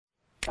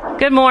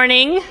Good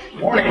morning.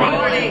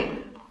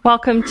 Morning.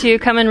 Welcome to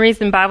Come and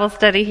Reason Bible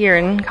Study here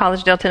in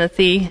Collegedale,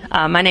 Tennessee.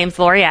 My name's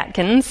Lori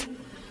Atkins,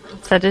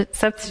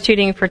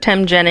 substituting for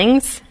Tim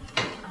Jennings,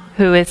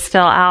 who is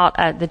still out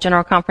at the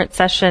General Conference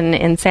session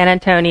in San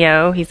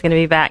Antonio. He's going to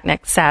be back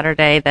next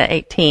Saturday, the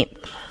 18th.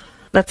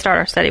 Let's start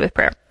our study with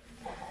prayer.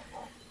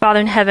 Father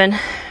in heaven,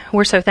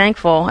 we're so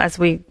thankful as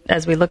we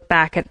look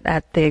back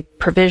at the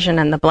provision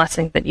and the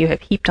blessing that you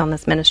have heaped on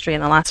this ministry in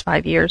the last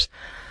 5 years.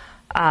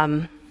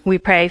 We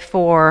pray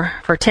for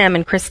Tim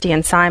and Christy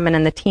and Simon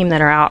and the team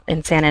that are out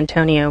in San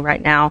Antonio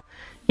right now.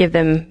 Give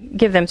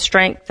them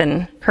strength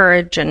and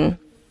courage, and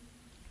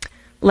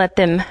let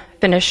them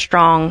finish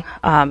strong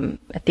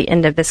at the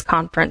end of this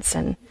conference,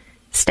 and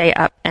stay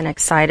up and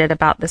excited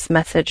about this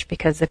message,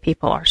 because the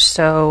people are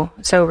so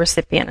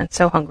recipient and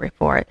so hungry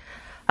for it.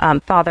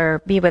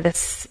 Father, be with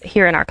us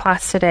here in our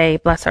class today.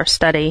 Bless our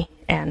study,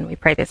 and we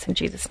pray this in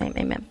Jesus' name.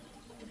 Amen.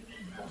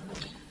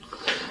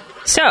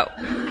 So,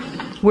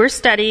 we're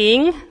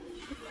studying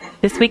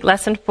this week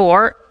lesson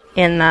 4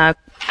 in the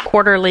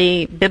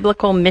quarterly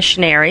Biblical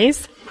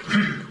Missionaries.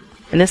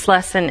 And this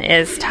lesson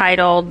is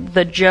titled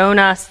The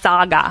Jonah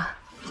Saga.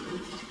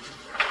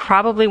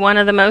 Probably one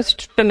of the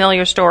most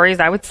familiar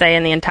stories, I would say,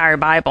 in the entire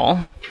Bible.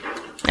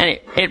 And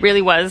it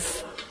really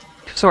was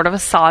sort of a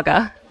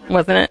saga,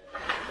 wasn't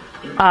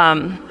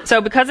it?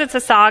 So because it's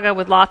a saga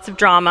with lots of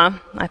drama,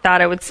 I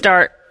thought I would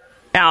start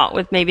out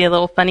with maybe a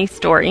little funny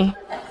story.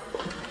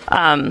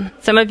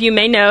 Some of you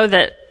may know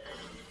that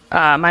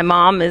my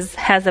mom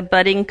has a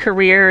budding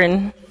career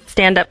in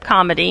stand-up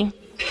comedy.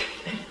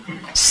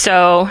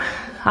 So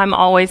I'm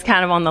always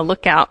kind of on the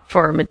lookout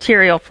for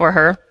material for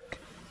her.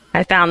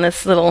 I found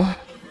this little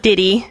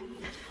ditty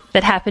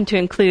that happened to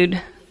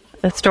include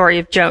the story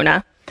of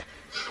Jonah.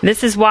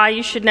 This is why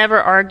you should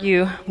never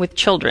argue with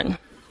children.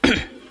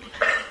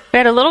 We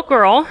had a little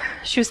girl.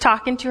 She was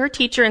talking to her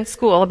teacher in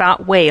school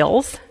about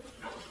whales.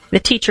 The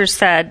teacher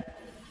said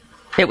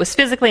it was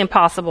physically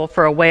impossible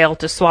for a whale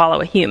to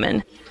swallow a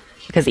human,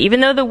 because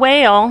even though the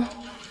whale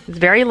is a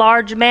very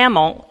large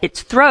mammal,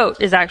 its throat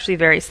is actually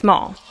very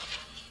small.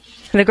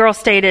 And the girl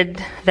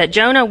stated that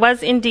Jonah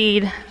was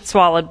indeed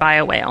swallowed by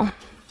a whale.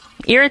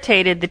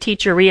 Irritated, the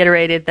teacher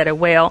reiterated that a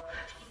whale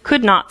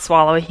could not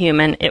swallow a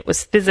human. It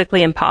was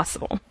physically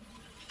impossible.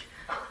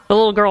 The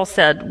little girl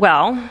said,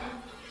 "Well,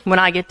 when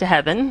I get to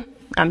heaven,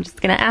 I'm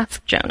just going to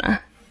ask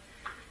Jonah."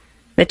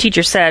 The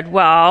teacher said,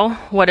 "Well,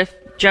 what if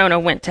Jonah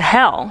went to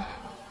hell?"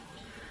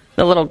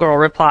 The little girl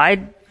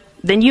replied,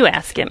 "Then you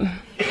ask him."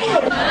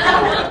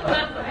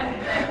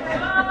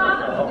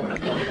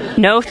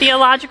 No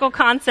theological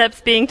concepts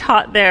being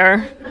taught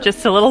there,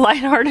 just a little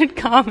lighthearted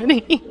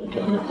comedy.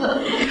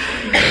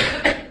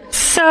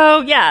 So,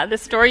 yeah, the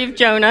story of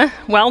Jonah,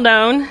 well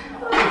known,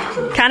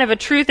 kind of a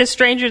truth is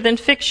stranger than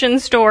fiction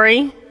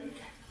story,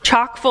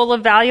 chock full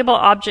of valuable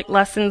object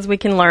lessons we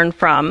can learn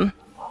from.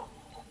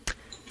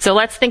 So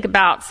let's think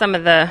about some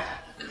of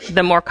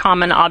the more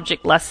common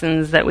object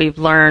lessons that we've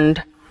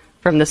learned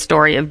from the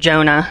story of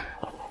Jonah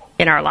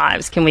in our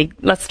lives.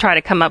 Let's try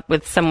to come up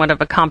with somewhat of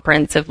a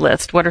comprehensive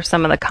list. What are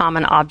some of the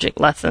common object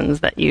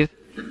lessons that you've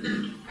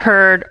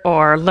heard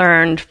or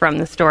learned from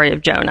the story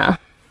of Jonah?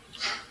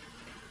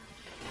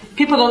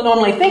 People don't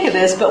normally think of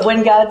this, but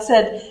when God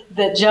said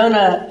that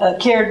Jonah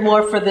cared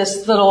more for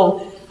this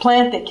little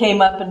plant that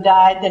came up and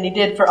died than he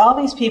did for all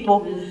these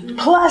people,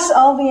 plus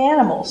all the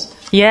animals.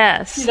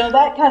 Yes. You know,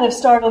 that kind of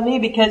startled me,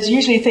 because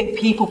usually you think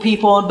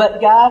people,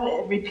 but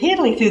God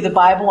repeatedly through the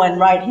Bible and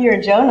right here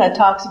in Jonah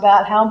talks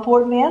about how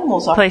important the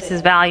animals are. Places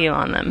value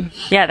on them.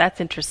 Yeah,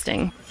 that's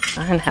interesting.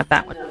 I didn't have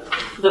that one.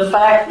 The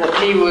fact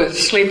that he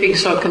was sleeping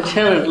so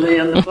contentedly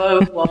in the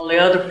boat while the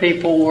other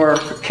people were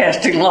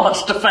casting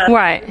lots to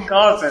find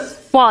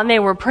causes. Well, and they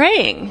were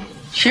praying.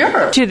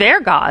 Sure. To their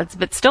gods,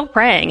 but still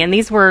praying. And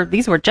these were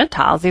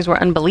Gentiles. These were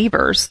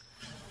unbelievers.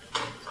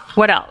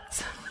 What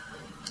else?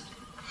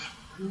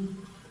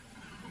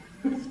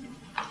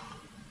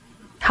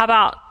 How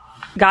about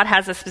God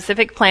has a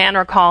specific plan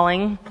or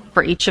calling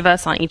for each of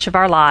us on each of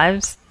our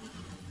lives?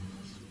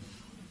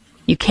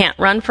 You can't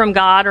run from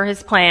God or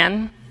his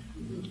plan,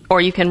 or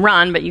you can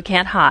run, but you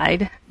can't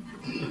hide.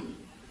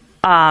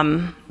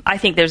 I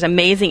think there's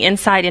amazing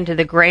insight into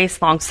the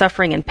grace,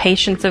 long-suffering, and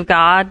patience of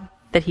God,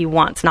 that he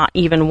wants not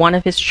even one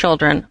of his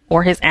children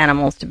or his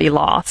animals to be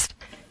lost,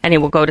 and he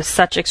will go to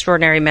such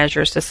extraordinary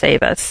measures to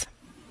save us.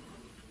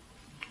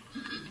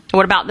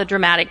 What about the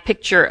dramatic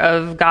picture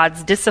of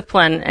God's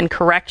discipline and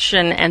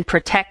correction and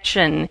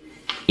protection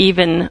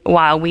even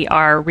while we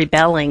are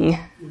rebelling?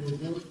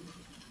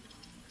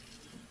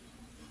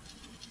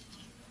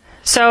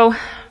 So,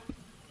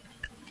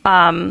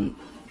 something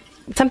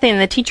in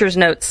the teacher's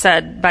notes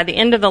said, by the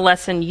end of the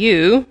lesson,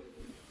 you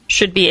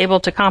should be able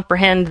to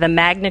comprehend the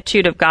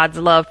magnitude of God's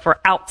love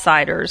for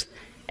outsiders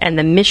and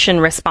the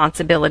mission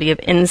responsibility of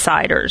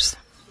insiders.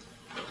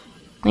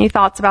 Any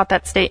thoughts about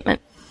that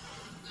statement?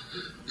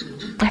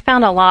 I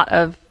found a lot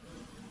of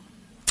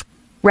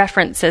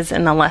references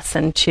in the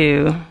lesson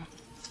to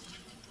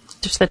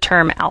just the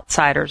term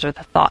outsiders or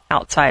the thought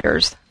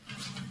outsiders.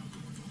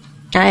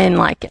 I didn't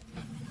like it.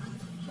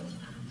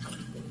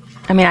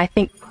 I mean, I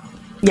think,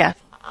 yeah.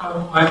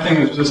 I think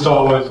it's just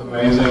always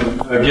amazing.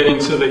 Getting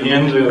to the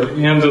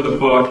end of the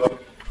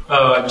book,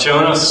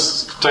 Jonah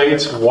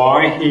states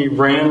why he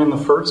ran in the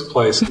first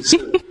place. He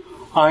said,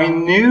 I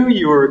knew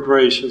you were a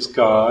gracious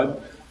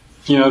God.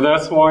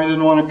 That's why I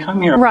didn't want to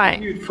come here.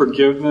 Right. You'd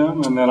forgive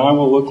them, and then I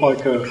will look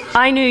like a...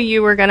 I knew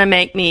you were going to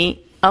make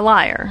me a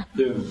liar.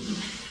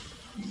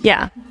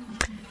 Yeah.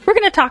 We're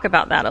going to talk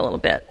about that a little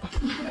bit.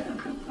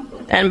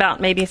 And about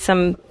maybe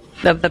some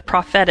of the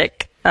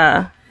prophetic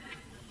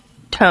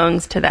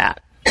tones to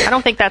that. I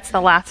don't think that's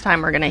the last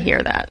time we're going to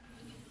hear that.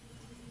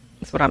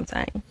 That's what I'm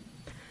saying.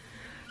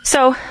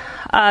 So,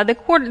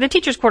 the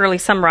Teacher's Quarterly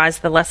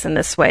summarized the lesson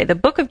this way. The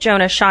book of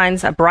Jonah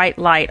shines a bright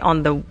light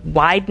on the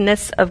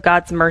wideness of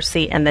God's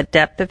mercy and the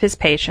depth of his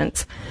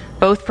patience,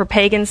 both for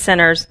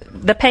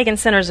the pagan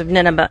sinners of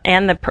Nineveh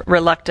and the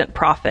reluctant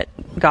prophet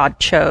God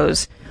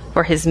chose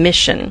for his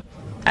mission.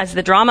 As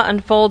the drama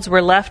unfolds, we're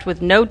left with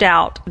no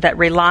doubt that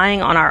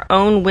relying on our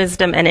own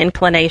wisdom and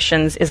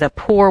inclinations is a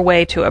poor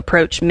way to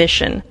approach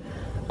mission.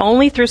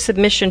 Only through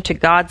submission to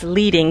God's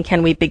leading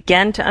can we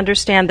begin to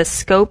understand the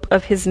scope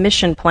of his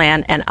mission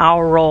plan and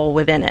our role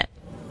within it.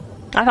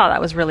 I thought that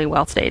was really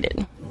well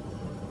stated.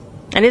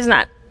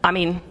 And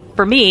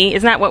for me,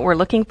 isn't that what we're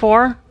looking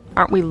for?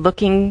 Aren't we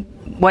looking,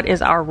 what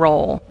is our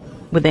role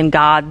within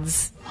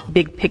God's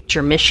big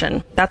picture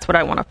mission? That's what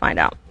I want to find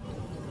out.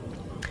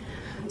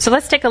 So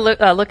let's take a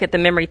look at the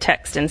memory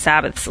text in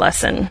Sabbath's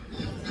lesson.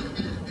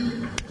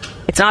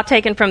 It's not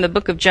taken from the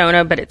book of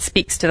Jonah, but it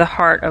speaks to the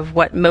heart of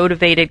what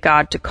motivated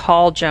God to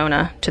call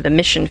Jonah to the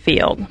mission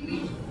field.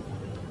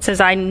 It says,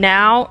 I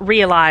now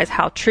realize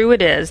how true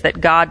it is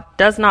that God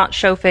does not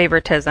show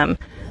favoritism,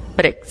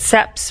 but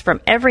accepts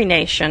from every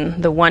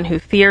nation the one who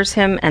fears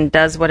him and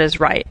does what is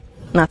right.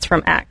 And that's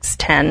from Acts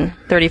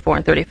 10:34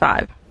 and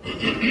 35.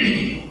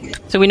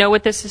 So we know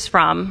what this is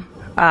from.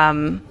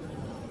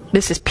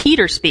 This is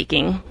Peter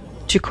speaking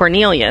to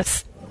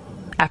Cornelius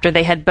after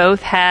they had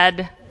both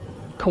had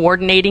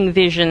coordinating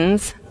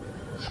visions,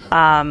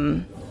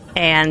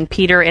 and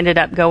Peter ended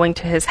up going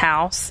to his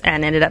house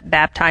and ended up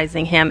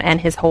baptizing him and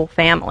his whole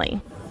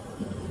family.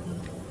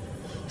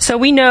 So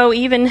we know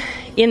even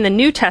in the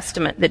New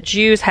Testament that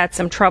Jews had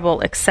some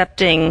trouble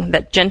accepting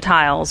that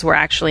Gentiles were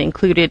actually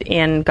included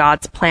in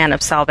God's plan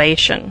of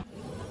salvation.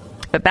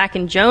 But back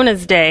in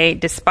Jonah's day,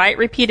 despite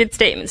repeated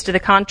statements to the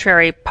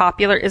contrary,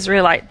 popular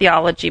Israelite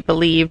theology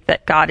believed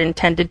that God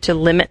intended to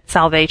limit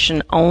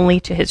salvation only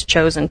to his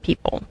chosen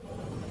people.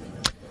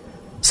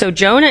 So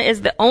Jonah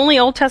is the only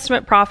Old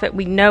Testament prophet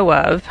we know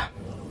of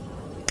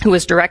who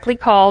was directly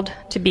called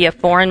to be a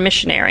foreign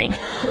missionary.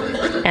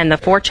 And the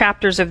 4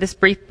 chapters of this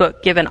brief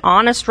book give an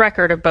honest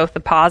record of both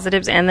the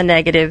positives and the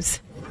negatives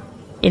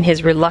in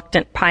his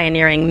reluctant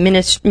pioneering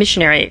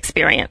missionary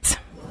experience.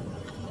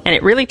 And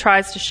it really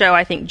tries to show,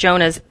 I think,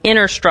 Jonah's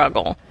inner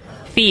struggle,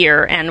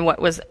 fear, and what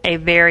was a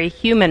very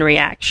human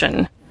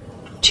reaction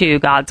to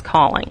God's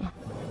calling.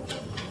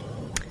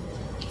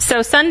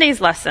 So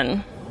Sunday's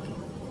lesson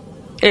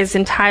is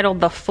entitled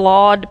The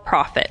Flawed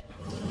Prophet.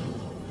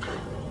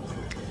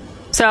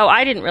 So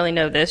I didn't really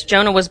know this.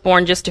 Jonah was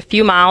born just a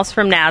few miles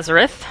from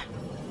Nazareth,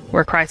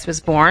 where Christ was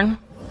born.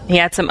 He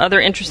had some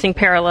other interesting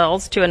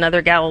parallels to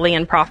another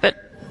Galilean prophet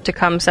to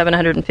come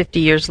 750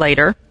 years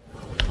later.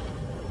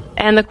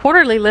 And the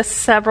quarterly lists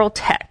several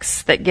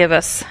texts that give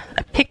us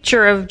a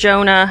picture of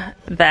Jonah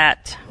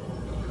that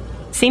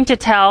seem to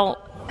tell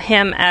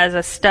him as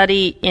a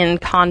study in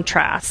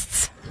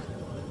contrasts.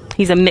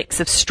 He's a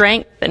mix of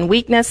strength and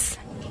weakness.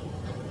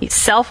 He's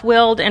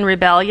self-willed and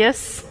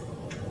rebellious,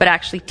 but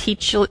actually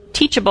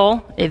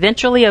teachable,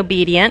 eventually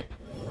obedient.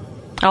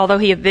 Although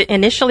he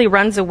initially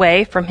runs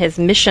away from his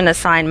mission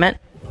assignment,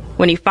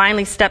 when he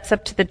finally steps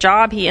up to the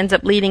job, he ends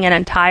up leading an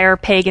entire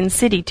pagan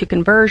city to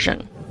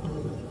conversion.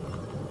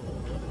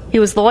 He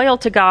was loyal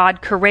to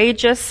God,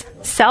 courageous,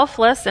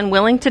 selfless, and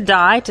willing to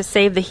die to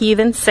save the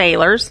heathen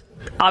sailors.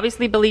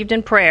 Obviously believed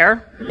in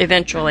prayer,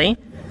 eventually.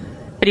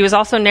 But he was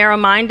also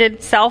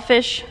narrow-minded,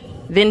 selfish,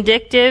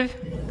 vindictive.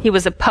 He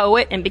was a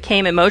poet and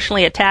became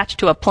emotionally attached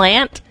to a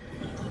plant.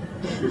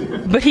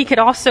 But he could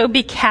also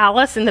be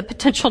callous in the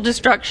potential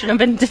destruction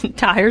of an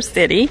entire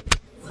city.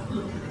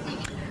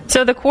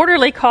 So the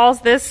quarterly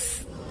calls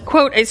this,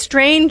 quote, a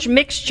strange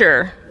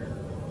mixture.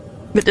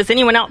 But does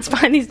anyone else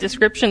find these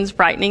descriptions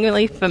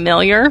frighteningly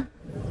familiar?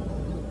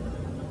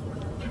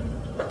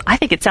 I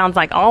think it sounds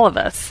like all of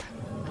us.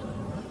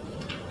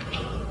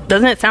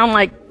 Doesn't it sound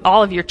like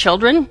all of your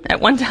children at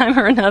one time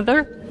or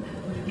another?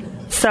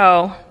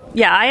 So,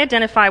 yeah, I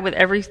identify with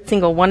every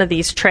single one of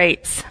these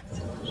traits.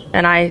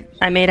 And I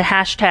made a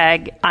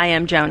hashtag, I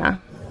am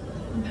Jonah.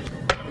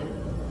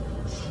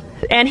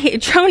 And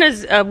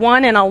Jonah's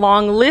one in a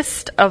long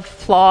list of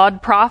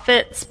flawed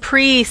prophets,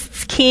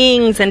 priests,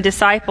 kings, and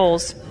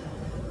disciples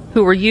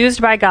who were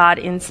used by God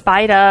in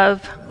spite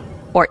of,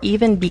 or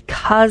even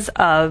because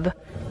of,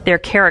 their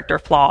character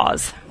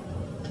flaws.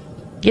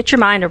 Get your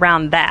mind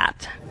around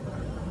that.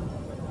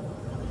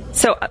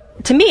 So,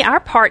 to me, our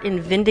part in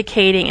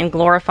vindicating and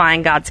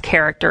glorifying God's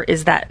character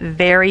is that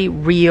very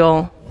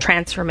real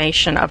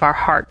transformation of our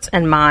hearts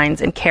and minds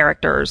and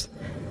characters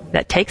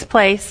that takes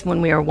place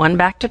when we are won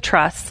back to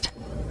trust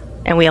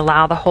and we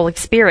allow the Holy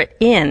Spirit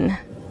in.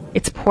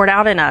 It's poured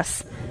out in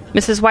us.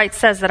 Mrs. White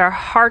says that our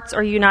hearts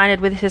are united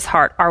with his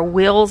heart. Our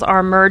wills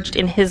are merged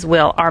in his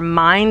will. Our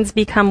minds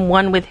become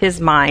one with his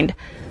mind.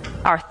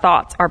 Our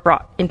thoughts are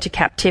brought into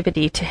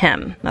captivity to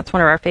him. That's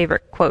one of our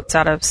favorite quotes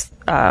out of ST.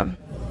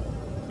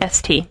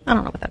 I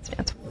don't know what that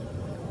stands for.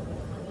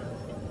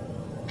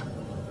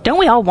 Don't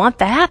we all want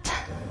that?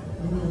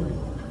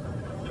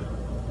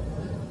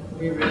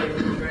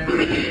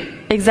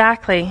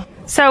 Exactly.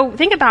 So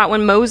think about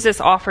when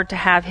Moses offered to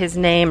have his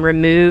name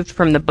removed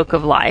from the book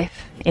of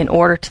life in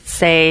order to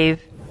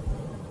save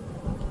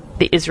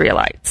the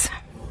Israelites.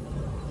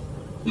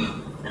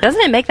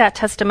 Doesn't it make that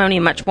testimony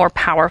much more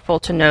powerful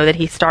to know that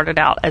he started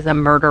out as a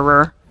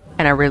murderer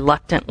and a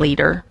reluctant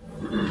leader?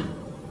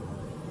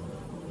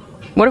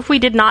 What if we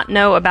did not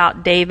know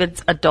about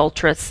David's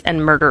adulterous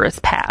and murderous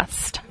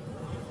past?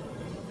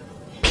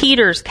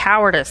 Peter's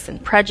cowardice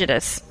and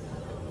prejudice?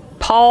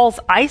 Paul's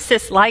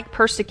ISIS-like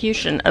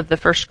persecution of the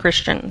first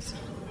Christians?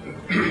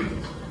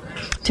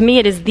 To me,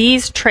 it is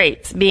these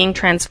traits being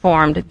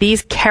transformed,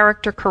 these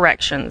character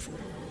corrections,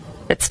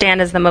 that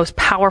stand as the most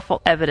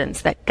powerful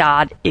evidence that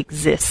God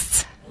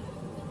exists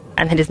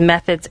and that his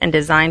methods and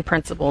design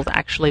principles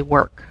actually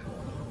work.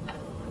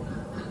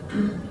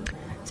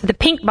 So the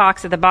pink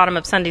box at the bottom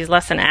of Sunday's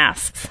lesson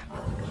asks,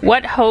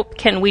 what hope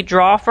can we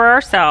draw for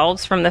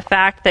ourselves from the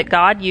fact that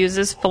God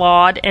uses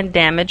flawed and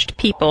damaged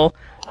people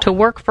to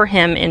work for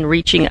him in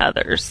reaching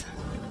others?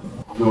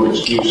 No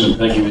excuse in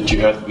thinking that you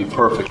have to be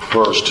perfect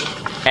first.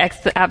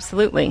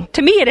 Absolutely.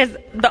 To me, it is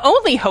the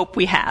only hope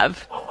we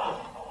have,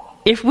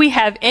 if we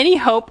have any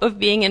hope of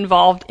being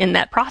involved in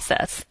that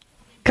process,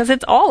 because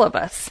it's all of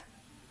us.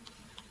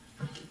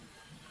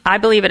 I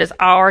believe it is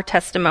our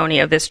testimony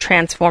of this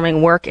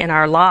transforming work in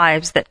our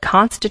lives that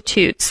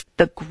constitutes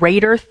the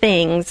greater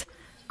things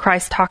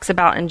Christ talks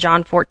about in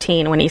John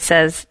 14 when he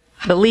says,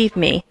 "Believe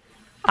me,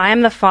 I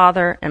am the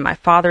Father and my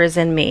Father is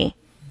in me."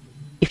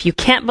 If you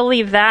can't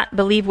believe that,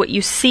 believe what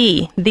you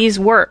see, these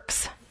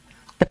works.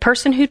 The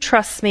person who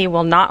trusts me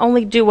will not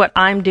only do what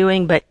I'm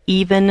doing, but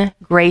even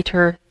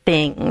greater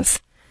things,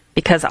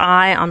 because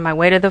I, on my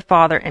way to the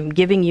Father, am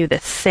giving you the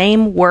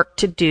same work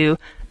to do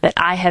that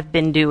I have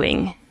been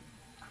doing.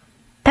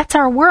 That's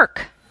our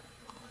work.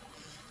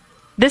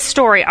 This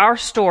story, our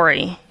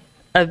story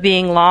of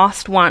being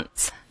lost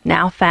once,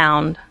 now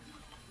found,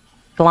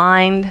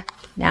 blind,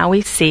 now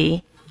we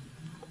see,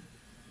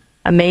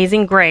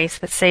 amazing grace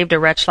that saved a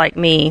wretch like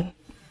me.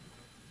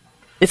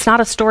 It's not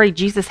a story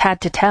Jesus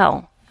had to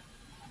tell.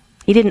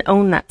 He didn't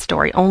own that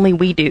story. Only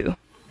we do.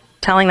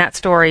 Telling that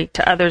story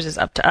to others is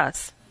up to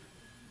us.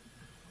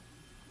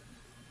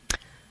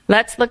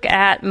 Let's look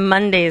at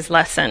Monday's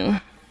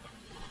lesson.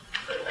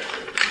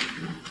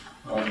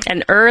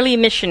 An early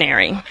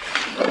missionary.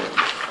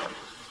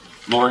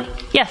 Lori?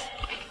 Yes.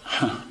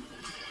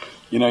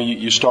 You know,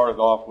 you started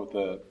off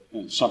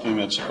with something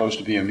that's supposed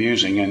to be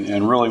amusing,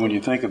 and really when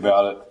you think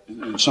about it,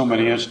 in so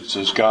many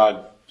instances,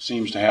 God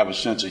seems to have a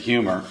sense of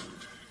humor.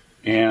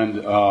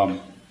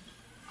 And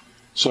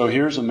so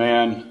here's a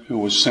man who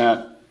was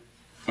sent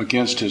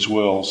against his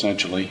will,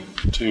 essentially,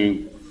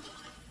 to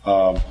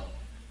go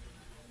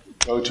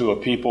to a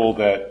people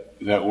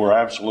that were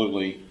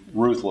absolutely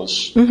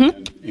ruthless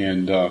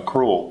and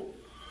cruel.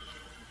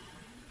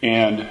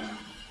 And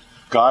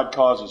God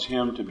causes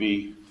him to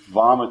be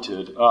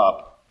vomited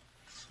up,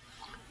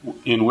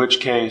 in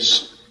which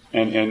case,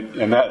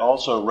 and that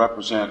also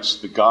represents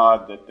the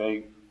God that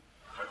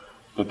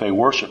they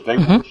worship. They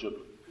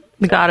worship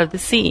the God of the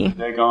sea.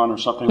 Dagon or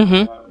something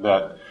like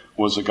that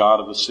was the God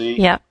of the sea.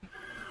 Yeah.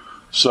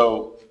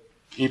 So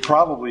he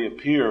probably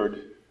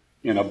appeared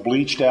in a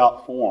bleached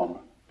out form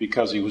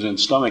because he was in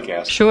stomach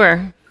acid.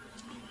 Sure.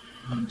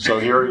 So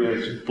here he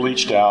is,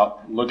 bleached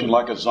out, looking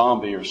like a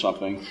zombie or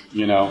something,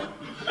 you know,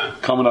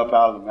 coming up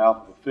out of the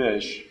mouth of a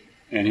fish,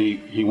 and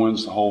he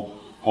wins the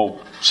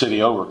whole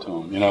city over to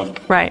him, you know.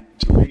 Right.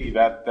 To me,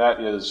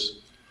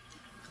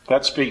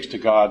 that speaks to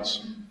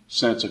God's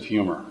sense of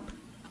humor.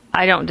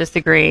 I don't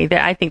disagree.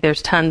 I think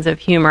there's tons of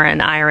humor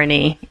and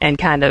irony and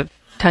kind of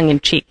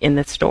tongue-in-cheek in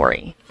this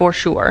story, for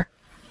sure.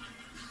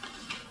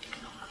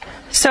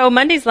 So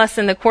Monday's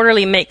lesson, the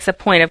quarterly, makes a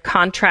point of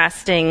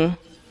contrasting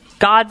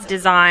God's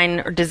design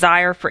or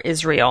desire for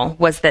Israel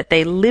was that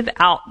they live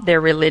out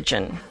their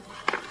religion,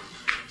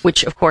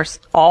 which, of course,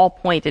 all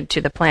pointed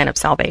to the plan of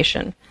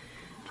salvation.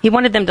 He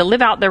wanted them to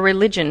live out their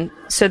religion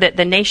so that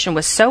the nation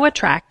was so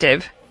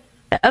attractive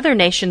that other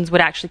nations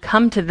would actually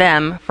come to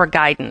them for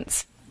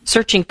guidance,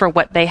 searching for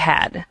what they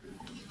had.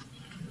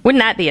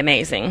 Wouldn't that be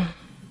amazing?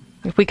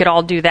 If we could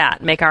all do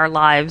that, make our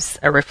lives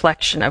a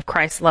reflection of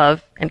Christ's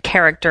love and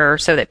character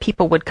so that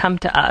people would come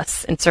to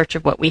us in search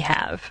of what we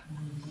have.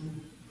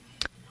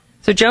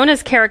 So Jonah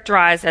is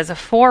characterized as a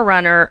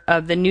forerunner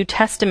of the New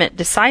Testament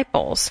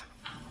disciples,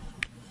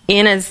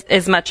 in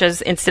as much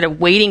as instead of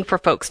waiting for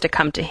folks to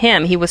come to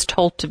him, he was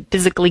told to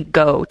physically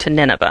go to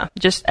Nineveh,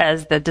 just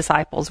as the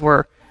disciples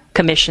were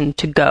commissioned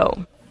to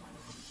go.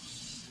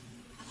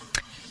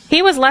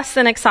 He was less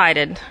than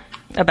excited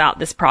about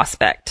this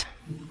prospect.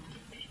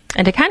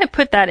 And to kind of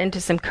put that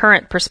into some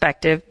current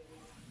perspective,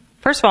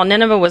 first of all,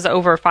 Nineveh was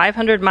over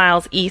 500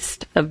 miles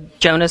east of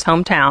Jonah's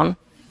hometown.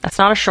 That's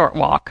not a short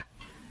walk.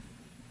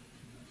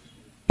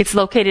 It's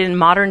located in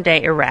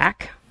modern-day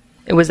Iraq.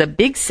 It was a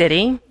big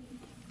city,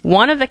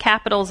 one of the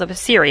capitals of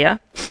Assyria,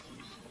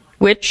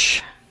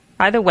 which,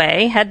 by the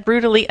way, had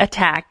brutally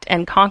attacked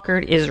and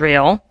conquered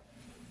Israel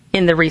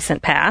in the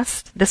recent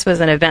past. This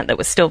was an event that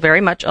was still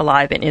very much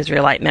alive in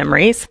Israelite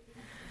memories.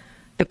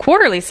 The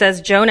Quarterly says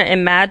Jonah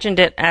imagined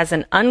it as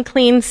an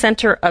unclean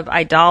center of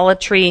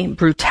idolatry,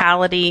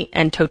 brutality,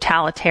 and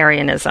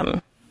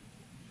totalitarianism.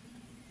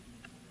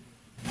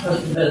 Must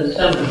have been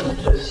similar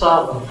to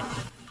Sodom.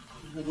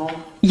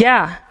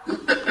 Yeah.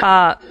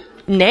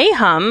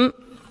 Nahum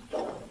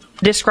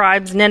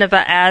describes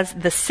Nineveh as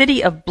the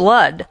city of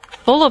blood,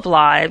 full of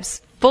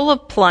lives, full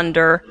of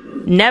plunder,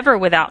 never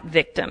without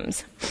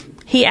victims.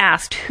 He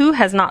asked, "Who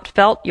has not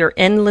felt your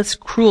endless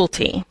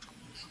cruelty?"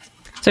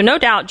 So no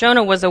doubt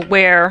Jonah was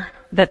aware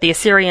that the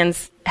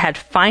Assyrians had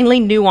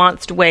finely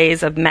nuanced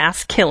ways of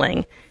mass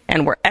killing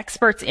and were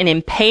experts in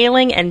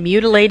impaling and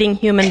mutilating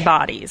human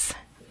bodies.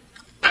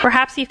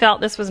 Perhaps he felt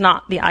this was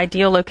not the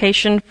ideal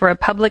location for a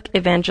public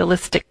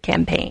evangelistic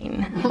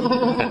campaign.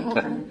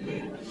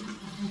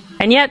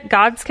 And yet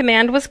God's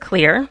command was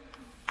clear.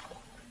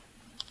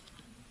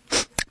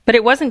 But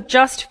it wasn't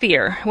just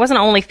fear. It wasn't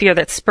only fear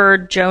that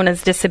spurred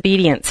Jonah's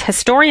disobedience.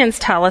 Historians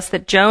tell us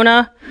that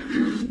Jonah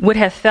would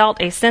have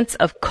felt a sense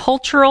of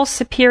cultural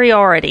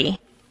superiority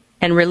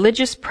and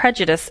religious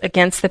prejudice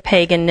against the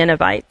pagan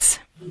Ninevites.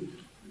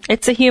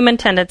 It's a human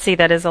tendency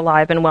that is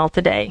alive and well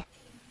today,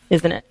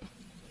 isn't it?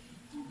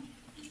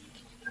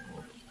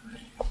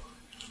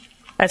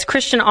 As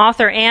Christian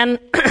author Anne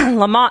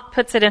Lamott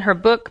puts it in her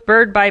book,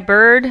 Bird by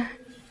Bird,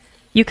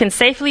 you can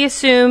safely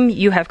assume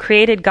you have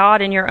created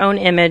God in your own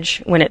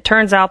image when it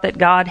turns out that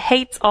God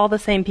hates all the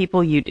same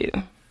people you do.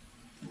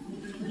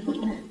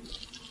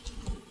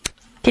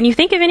 Can you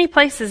think of any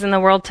places in the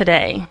world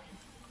today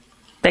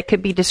that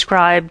could be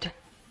described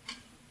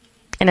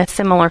in a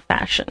similar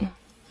fashion?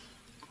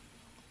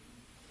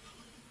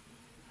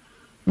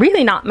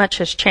 Really not much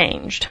has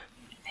changed.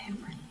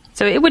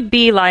 So it would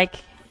be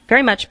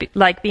very much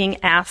like being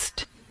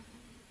asked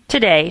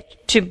today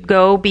to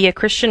go be a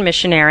Christian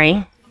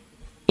missionary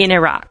in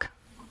Iraq.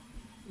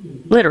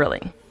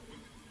 Literally.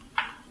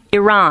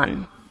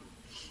 Iran,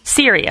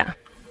 Syria,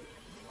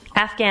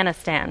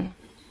 Afghanistan.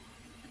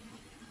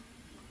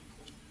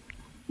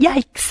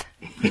 Yikes.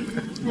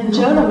 And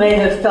Jonah may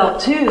have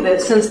felt, too,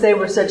 that since they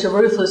were such a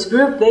ruthless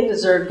group, they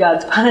deserved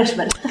God's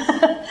punishment.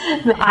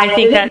 I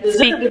think that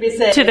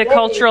speaks to the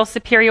cultural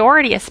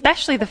superiority,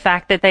 especially the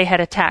fact that they had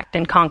attacked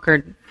and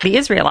conquered the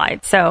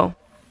Israelites. So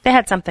they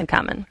had something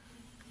coming.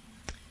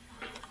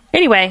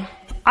 Anyway,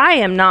 I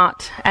am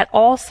not at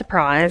all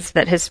surprised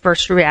that his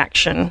first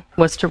reaction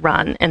was to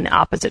run in the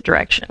opposite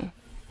direction.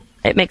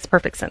 It makes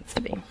perfect sense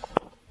to me.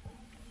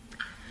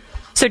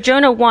 So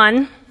Jonah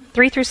 1,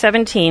 3 through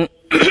 17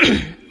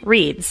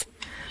 reads,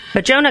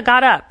 "But Jonah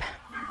got up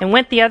and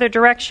went the other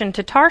direction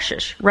to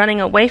Tarshish, running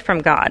away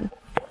from God.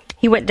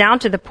 He went down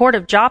to the port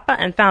of Joppa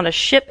and found a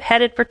ship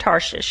headed for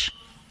Tarshish,"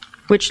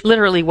 which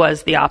literally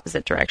was the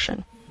opposite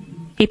direction.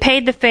 "He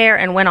paid the fare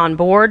and went on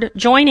board,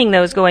 joining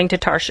those going to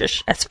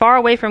Tarshish, as far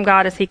away from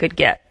God as he could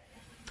get.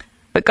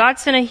 But God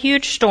sent a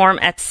huge storm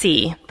at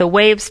sea, the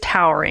waves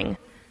towering.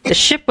 The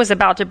ship was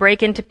about to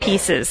break into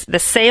pieces. The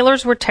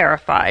sailors were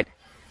terrified.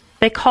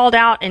 They called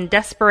out in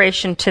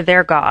desperation to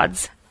their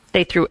gods.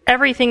 They threw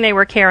everything they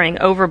were carrying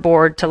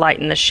overboard to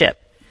lighten the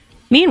ship.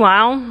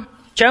 Meanwhile,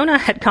 Jonah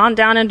had gone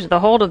down into the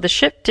hold of the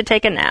ship to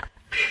take a nap.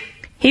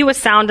 He was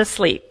sound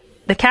asleep.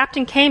 The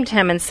captain came to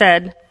him and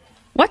said,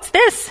 'What's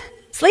this?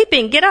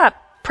 Sleeping, get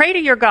up. Pray to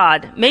your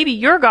God. Maybe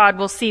your God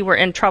will see we're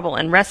in trouble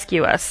and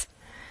rescue us.'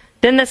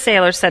 Then the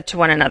sailors said to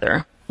one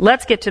another,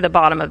 'Let's get to the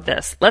bottom of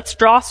this. Let's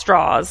draw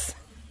straws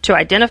to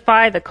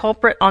identify the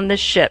culprit on this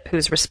ship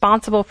who's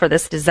responsible for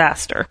this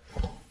disaster.'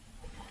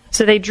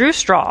 So they drew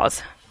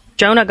straws.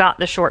 Jonah got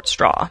the short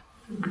straw.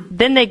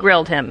 Then they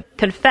grilled him.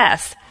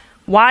 'Confess.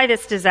 Why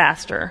this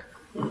disaster?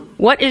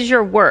 What is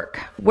your work?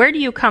 Where do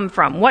you come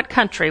from? What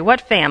country?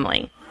 What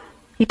family?'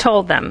 He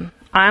told them,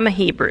 'I'm a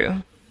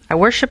Hebrew. I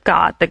worship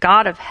God, the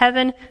God of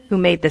heaven who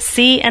made the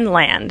sea and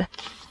land.'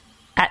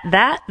 At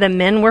that, the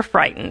men were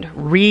frightened,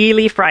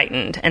 really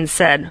frightened, and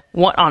said,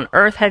 'What on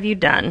earth have you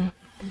done?'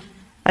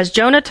 As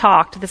Jonah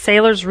talked, the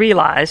sailors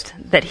realized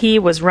that he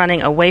was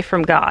running away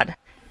from God.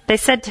 They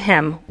said to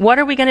him, 'What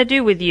are we going to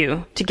do with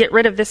you to get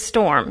rid of this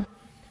storm?'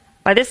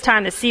 By this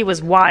time, the sea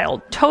was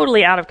wild,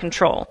 totally out of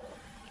control.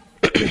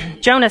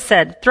 Jonah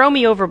said, 'Throw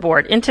me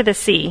overboard into the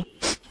sea.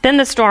 Then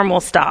the storm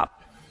will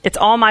stop. It's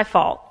all my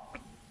fault.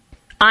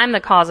 I'm the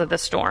cause of the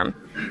storm.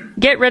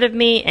 Get rid of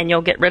me and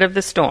you'll get rid of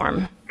the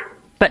storm.'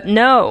 But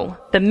no,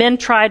 the men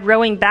tried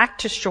rowing back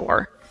to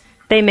shore.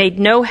 They made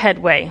no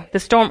headway. The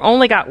storm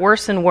only got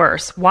worse and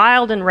worse,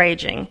 wild and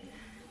raging.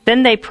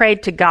 Then they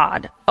prayed to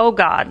God, 'Oh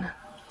God,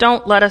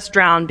 don't let us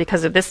drown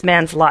because of this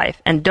man's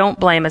life, and don't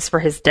blame us for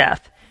his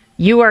death.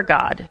 You are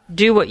God.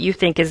 Do what you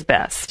think is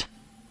best."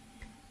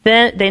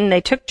 Then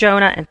they took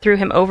Jonah and threw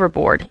him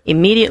overboard.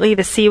 Immediately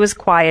the sea was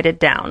quieted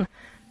down.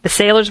 The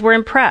sailors were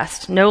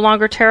impressed, no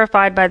longer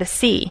terrified by the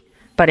sea,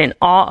 but in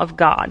awe of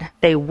God.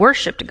 They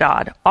worshipped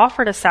God,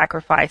 offered a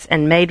sacrifice,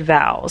 and made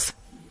vows.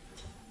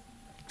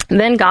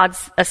 Then God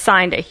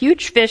assigned a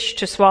huge fish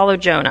to swallow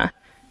Jonah.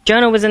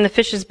 Jonah was in the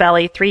fish's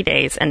belly 3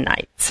 days and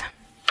nights.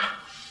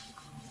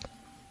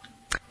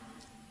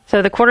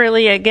 So the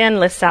quarterly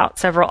again lists out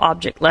several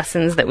object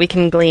lessons that we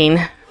can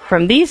glean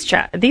from these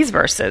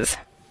verses.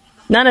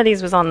 None of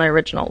these was on the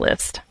original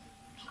list.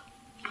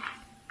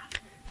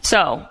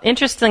 So,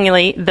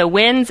 interestingly, the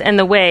winds and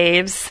the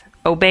waves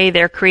obey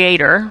their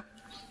creator,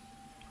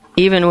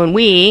 even when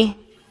we,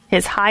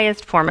 his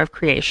highest form of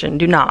creation,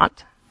 do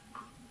not.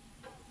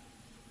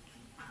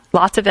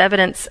 Lots of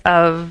evidence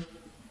of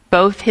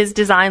both his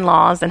design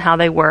laws and how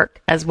they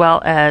work, as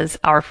well as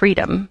our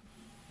freedom.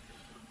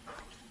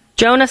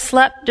 Jonah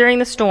slept during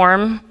the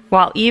storm,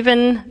 while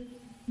even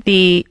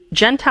the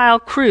Gentile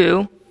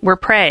crew were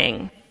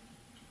praying.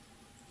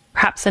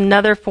 Perhaps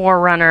another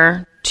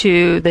forerunner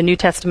to the New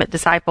Testament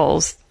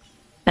disciples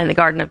in the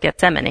Garden of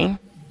Gethsemane.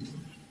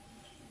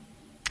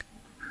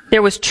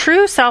 There was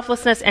true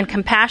selflessness and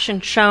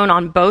compassion shown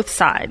on both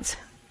sides.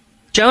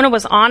 Jonah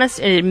was honest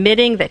in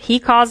admitting that he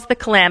caused the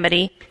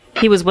calamity.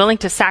 He was willing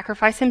to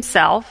sacrifice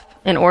himself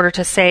in order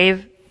to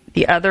save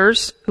the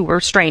others who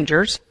were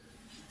strangers.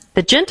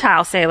 The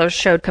Gentile sailors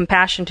showed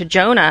compassion to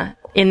Jonah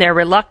in their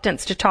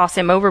reluctance to toss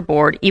him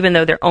overboard, even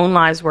though their own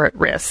lives were at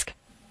risk.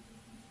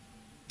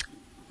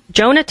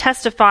 Jonah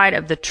testified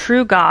of the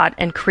true God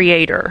and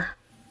Creator,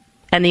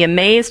 and the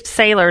amazed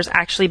sailors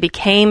actually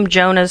became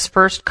Jonah's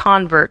first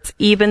converts,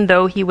 even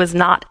though he was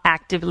not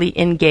actively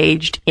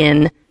engaged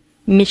in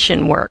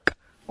mission work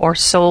or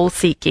soul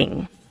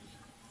seeking.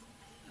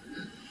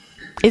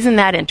 Isn't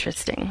that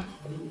interesting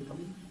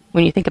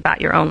when you think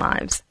about your own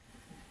lives?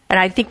 And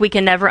I think we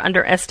can never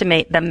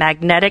underestimate the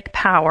magnetic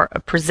power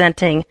of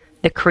presenting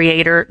the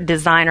Creator,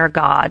 Designer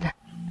God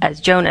as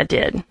Jonah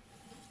did.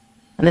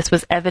 And this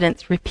was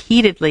evidenced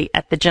repeatedly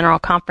at the General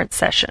Conference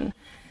session.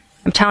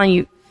 I'm telling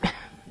you,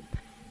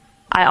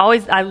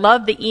 I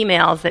love the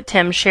emails that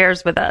Tim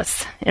shares with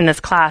us in this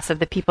class of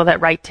the people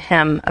that write to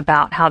him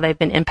about how they've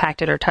been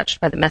impacted or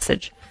touched by the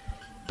message.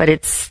 But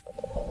it's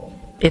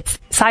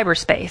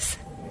cyberspace.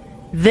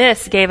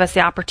 This gave us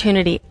the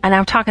opportunity, and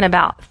I'm talking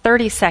about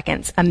 30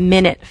 seconds, a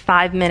minute,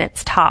 5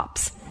 minutes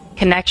tops,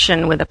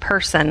 connection with a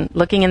person,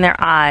 looking in their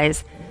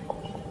eyes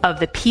of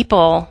the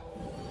people,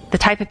 the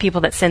type of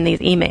people that send these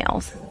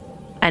emails.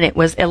 And it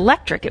was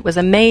electric. It was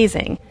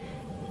amazing.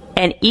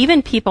 And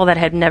even people that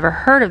had never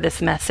heard of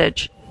this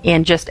message,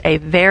 in just a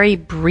very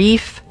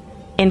brief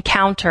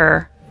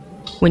encounter,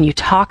 when you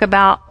talk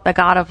about the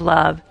God of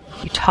love,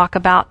 you talk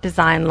about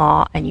design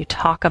law, and you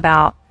talk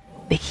about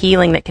the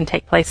healing that can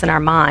take place in our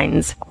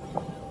minds,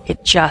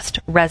 it just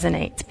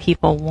resonates.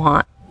 People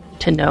want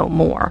to know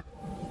more.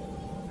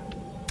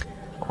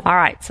 All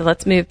right, so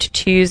let's move to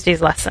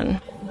Tuesday's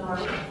lesson.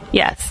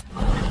 Yes.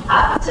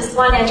 Just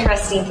one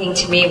interesting thing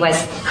to me was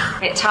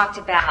it talked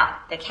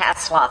about the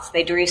cast lots.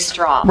 They drew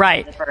straws.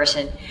 Right. The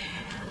version.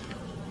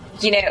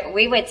 You know,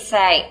 we would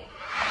say,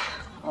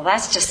 well,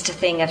 that's just a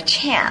thing of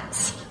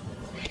chance.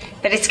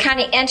 But it's kind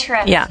of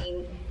interesting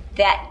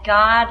that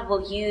God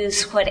will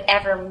use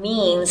whatever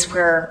means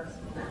where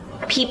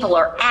people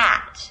are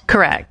at.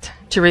 Correct.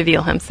 To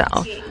reveal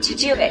himself. To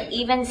do it.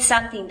 Even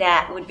something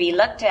that would be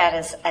looked at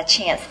as a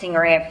chance thing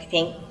or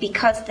everything,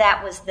 because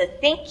that was the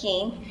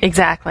thinking.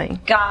 Exactly.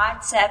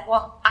 God said,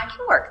 well, I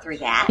can work through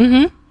that.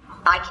 Mm-hmm.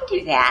 I can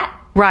do that.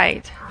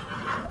 Right.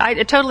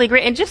 I totally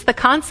agree. And just the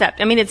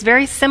concept. I mean, it's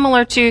very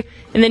similar to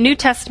in the New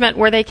Testament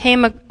where they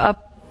came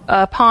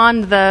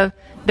upon the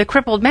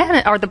crippled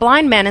man or the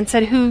blind man and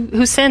said,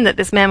 who sinned that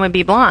this man would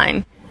be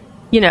blind?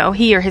 You know,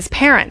 he or his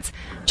parents.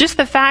 Just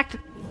the fact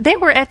they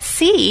were at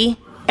sea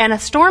and a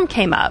storm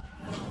came up.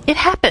 It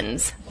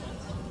happens.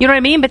 You know what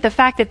I mean? But the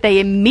fact that they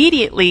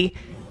immediately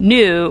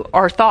knew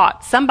or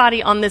thought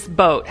somebody on this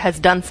boat has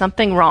done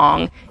something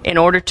wrong in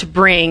order to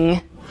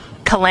bring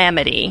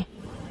calamity.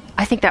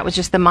 I think that was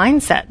just the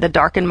mindset, the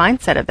darkened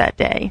mindset of that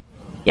day.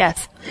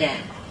 Yes? Yeah.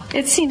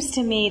 It seems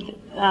to me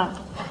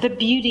the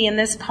beauty in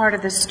this part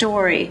of the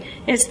story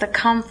is the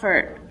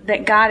comfort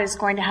that God is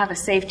going to have a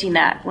safety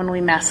net when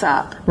we mess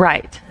up.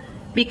 Right.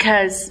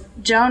 Because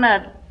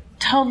Jonah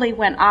totally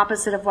went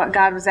opposite of what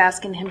God was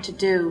asking him to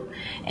do,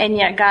 and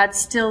yet God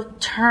still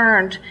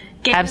turned,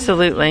 gave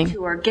Absolutely.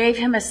 him or gave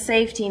him a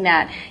safety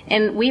net.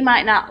 And we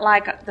might not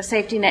like the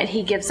safety net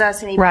he gives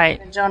us, and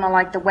even Jonah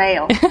like the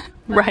whale.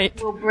 Right.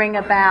 It will bring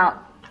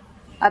about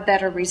a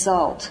better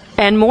result.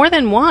 And more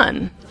than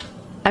one.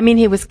 I mean,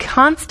 he was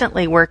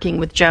constantly working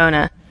with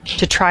Jonah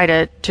to try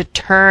to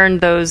turn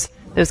those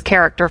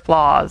character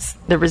flaws,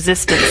 the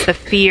resistance, the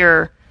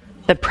fear,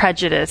 the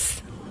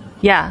prejudice.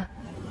 Yeah.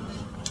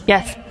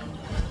 Yes.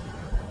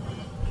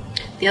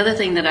 The other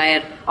thing that I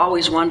had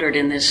always wondered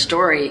in this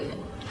story,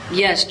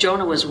 yes,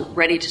 Jonah was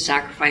ready to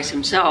sacrifice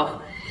himself,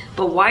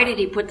 but why did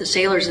he put the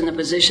sailors in the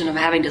position of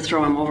having to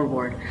throw him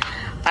overboard?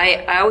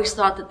 I always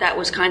thought that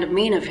was kind of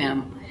mean of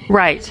him.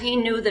 Right. He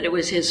knew that it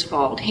was his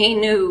fault. He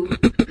knew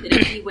that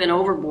if he went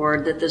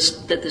overboard that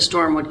the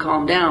storm would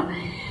calm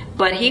down.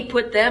 But he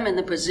put them in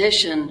the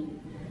position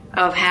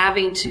of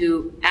having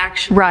to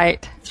actually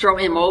throw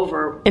him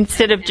over.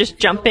 Instead of just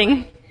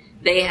jumping.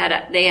 They had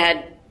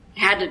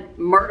to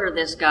murder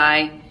this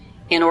guy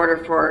in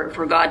order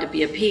for God to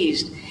be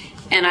appeased.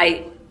 And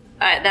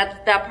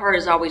that part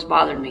has always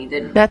bothered me.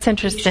 That's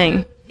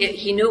interesting.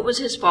 He knew it was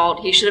his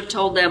fault. He should have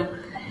told them,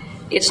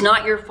 it's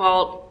not your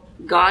fault.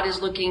 God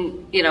is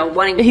looking,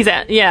 wanting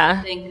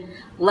something.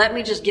 Let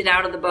me just get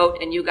out of the boat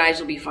and you guys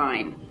will be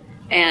fine.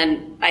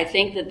 And I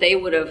think that they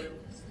would have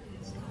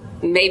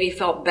maybe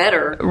felt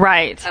better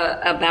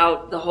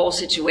about the whole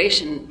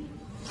situation.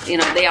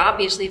 They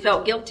obviously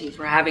felt guilty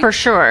for having... For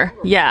sure,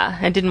 yeah.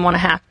 I didn't want to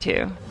have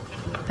to.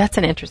 That's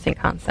an interesting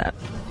concept.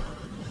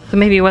 So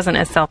maybe he wasn't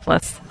as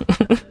selfless.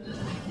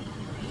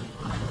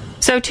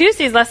 So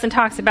Tuesday's lesson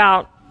talks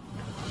about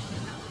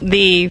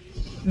the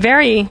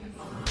very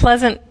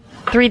pleasant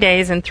 3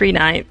 days and 3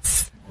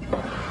 nights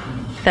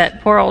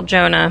that poor old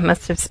Jonah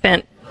must have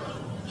spent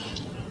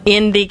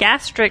in the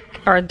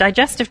gastric or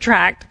digestive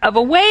tract of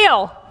a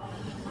whale.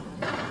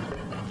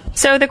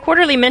 So the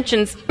quarterly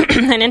mentions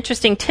an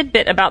interesting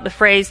tidbit about the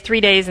phrase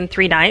 3 days and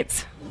 3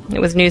 nights. It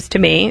was news to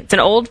me. It's an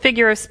old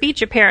figure of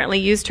speech apparently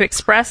used to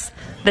express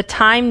the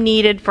time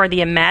needed for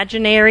the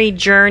imaginary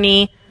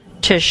journey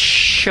to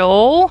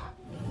Sheol,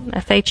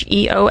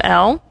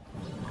 Sheol,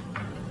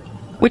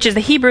 which is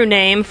the Hebrew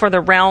name for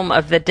the realm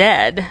of the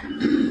dead,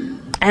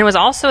 and was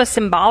also a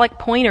symbolic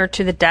pointer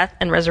to the death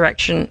and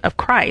resurrection of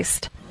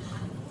Christ.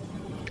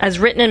 As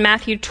written in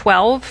Matthew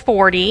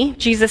 12:40,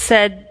 Jesus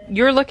said,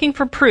 "You're looking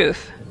for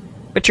proof,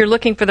 but you're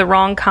looking for the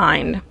wrong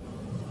kind.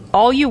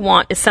 All you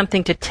want is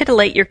something to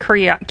titillate your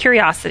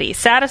curiosity,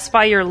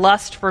 satisfy your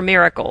lust for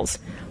miracles.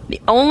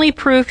 The only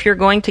proof you're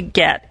going to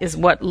get is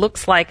what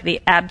looks like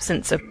the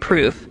absence of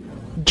proof.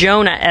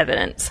 Jonah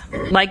evidence.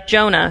 Like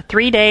Jonah,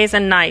 3 days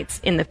and nights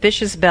in the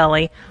fish's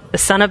belly, the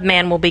Son of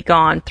Man will be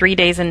gone 3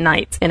 days and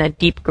nights in a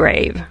deep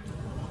grave."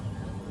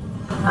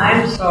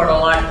 I'm sort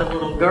of like the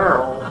little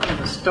girl in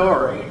the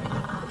story,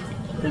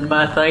 in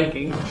my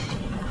thinking.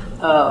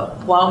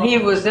 While he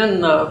was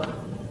in the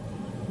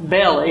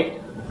belly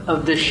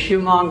of this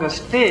humongous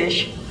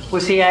fish,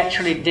 was he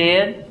actually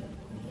dead?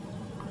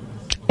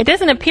 It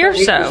doesn't appear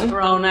so. He was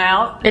thrown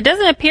out? It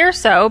doesn't appear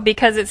so,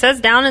 because it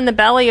says down in the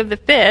belly of the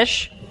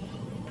fish,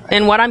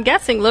 in what I'm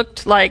guessing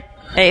looked like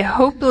a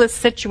hopeless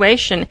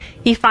situation,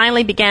 he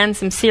finally began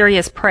some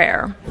serious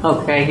prayer.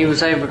 Okay, he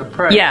was able to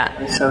pray.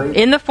 Yeah, so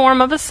in the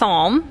form of a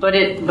psalm. But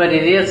it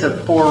is a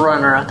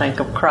forerunner, I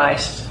think, of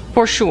Christ.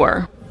 For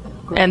sure.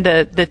 And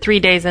the 3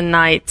 days and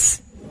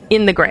nights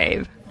in the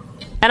grave.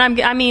 And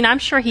I'm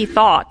sure he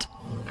thought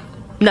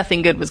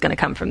nothing good was going to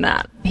come from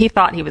that. He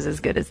thought he was as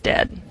good as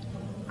dead.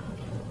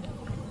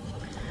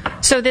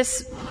 So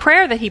this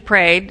prayer that he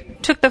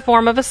prayed took the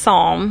form of a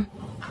psalm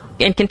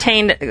and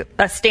contained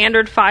a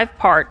standard 5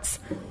 parts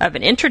of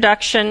an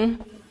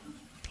introduction.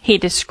 He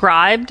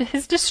described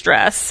his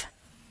distress.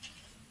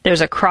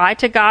 There's a cry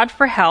to God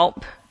for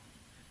help.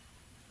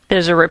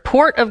 There's a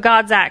report of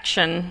God's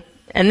action.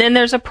 And then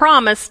there's a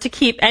promise to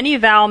keep any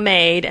vow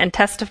made and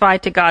testify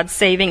to God's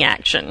saving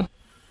action.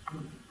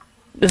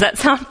 Does that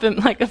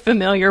sound like a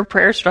familiar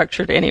prayer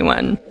structure to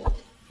anyone?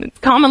 It's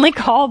commonly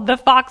called the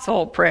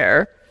foxhole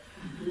prayer.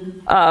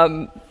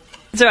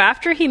 So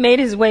after he made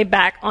his way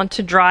back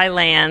onto dry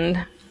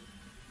land,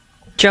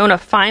 Jonah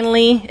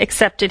finally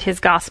accepted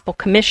his gospel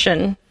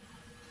commission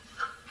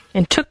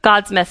and took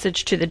God's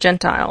message to the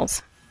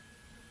Gentiles.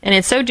 And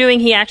in so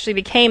doing, he actually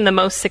became the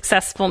most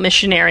successful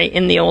missionary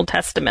in the Old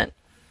Testament.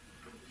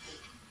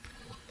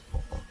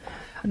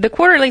 The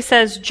quarterly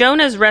says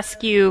Jonah's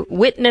rescue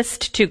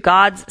witnessed to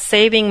God's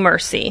saving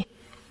mercy.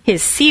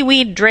 His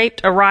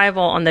seaweed-draped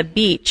arrival on the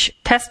beach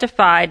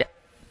testified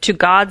to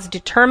God's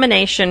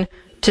determination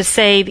to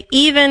save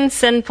even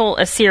sinful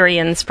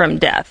Assyrians from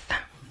death.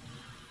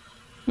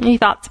 Any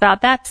thoughts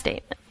about that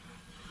statement?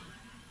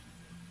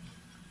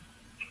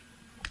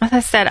 As I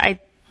said,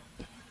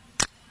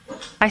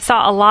 I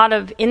saw a lot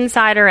of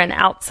insider and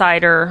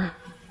outsider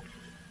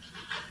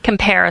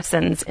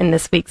comparisons in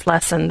this week's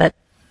lesson that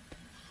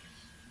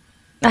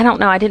I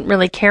don't know, I didn't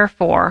really care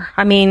for.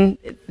 I mean,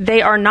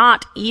 they are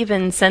not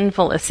even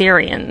sinful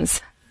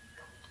Assyrians.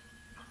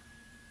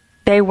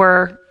 They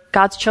were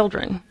God's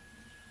children.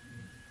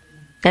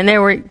 And they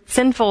were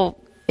sinful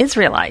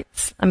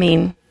Israelites. I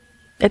mean,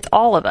 it's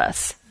all of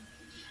us.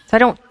 So I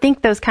don't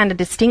think those kind of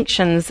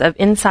distinctions of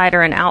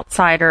insider and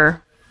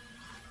outsider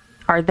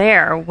are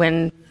there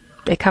when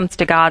it comes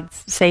to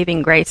God's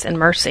saving grace and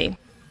mercy.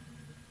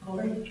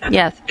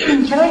 Yes.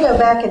 Can I go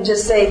back and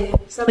just say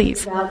something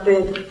about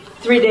the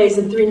 3 days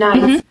and 3 nights?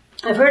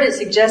 Mm-hmm. I've heard it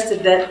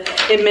suggested that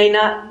it may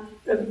not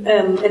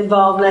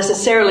involve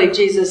necessarily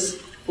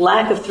Jesus'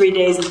 lack of 3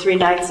 days and 3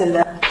 nights in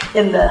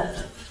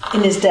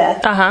his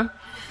death,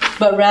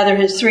 but rather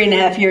his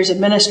 3.5 years of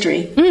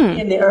ministry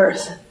in the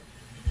earth.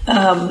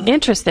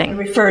 Interesting. It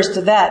refers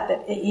to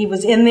that he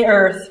was in the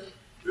earth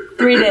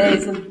 3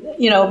 days, and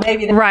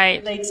maybe that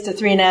relates to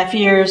 3.5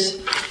 years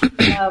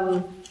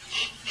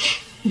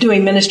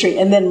doing ministry,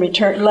 and then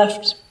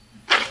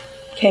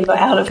came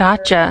out of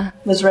Gotcha.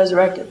 was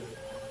resurrected.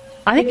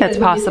 I think that's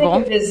possible.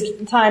 When you think of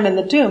his time in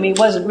the tomb, he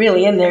wasn't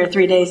really in there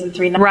 3 days and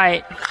 3 nights.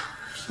 Right.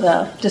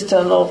 Just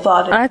a little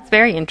thought. That's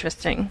very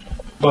interesting.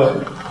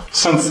 But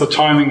since the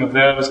timing of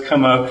that has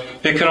come up,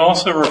 it can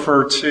also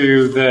refer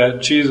to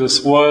that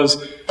Jesus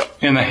was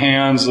in the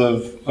hands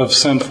of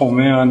sinful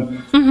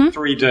men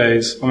 3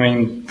 days. I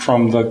mean,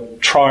 from the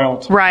trial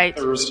to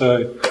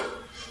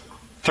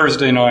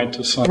Thursday night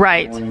to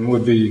Sunday morning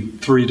would be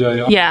 3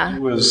 days. Yeah.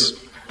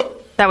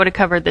 That would have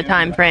covered the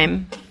time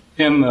frame.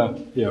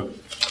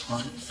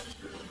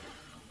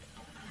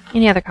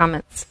 Any other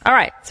comments? All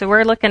right, so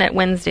we're looking at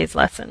Wednesday's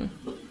lesson.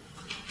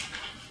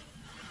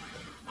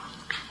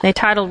 They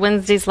titled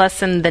Wednesday's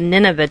lesson, The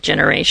Nineveh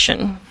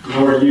Generation.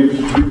 Lord, you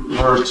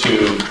referred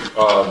to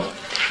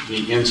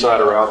the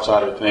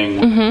insider-outsider thing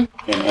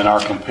and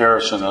our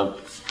comparison of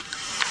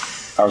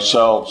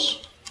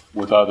ourselves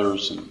with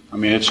others. And, I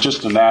mean, it's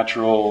just a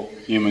natural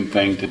human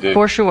thing to do.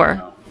 For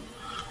sure.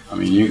 I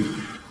mean,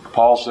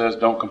 Paul says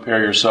don't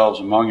compare yourselves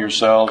among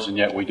yourselves, and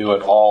yet we do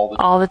it all the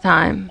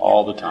time.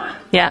 All the time.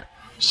 Yeah.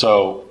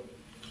 So,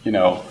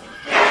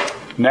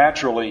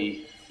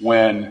 naturally,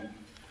 when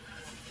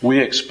we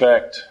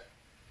expect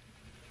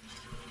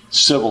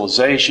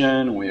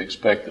civilization, we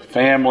expect the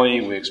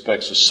family, we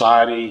expect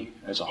society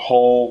as a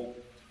whole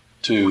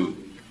to,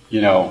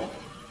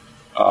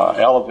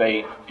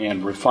 elevate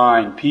and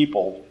refine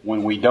people.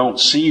 When we don't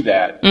see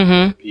that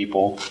in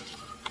people,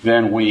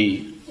 then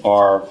we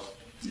are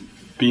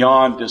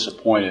beyond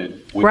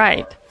disappointed. We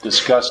are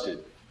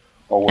disgusted.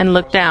 And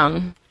look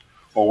down.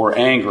 Or we're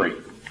angry.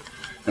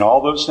 And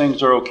all those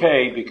things are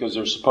okay because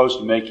they're supposed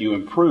to make you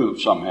improve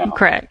somehow.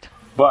 Correct.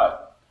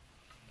 But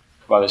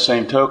by the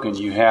same token,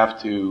 you have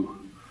to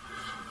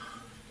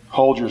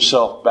hold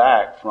yourself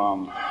back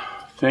from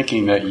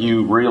thinking that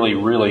you really,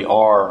 really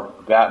are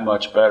that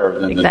much better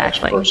than the next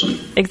person.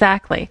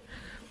 Exactly.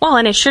 Well,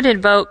 and it should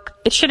evoke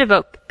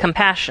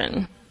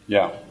compassion.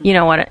 Yeah.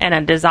 And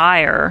a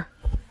desire.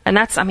 And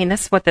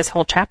that's what this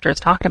whole chapter is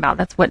talking about.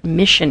 That's what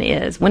mission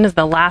is. When is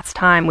the last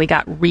time we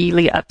got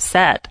really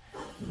upset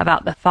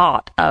about the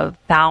thought of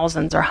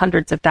thousands or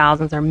hundreds of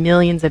thousands or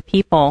millions of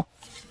people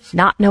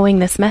not knowing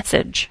this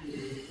message?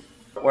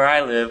 Where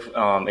I live,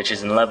 which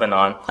is in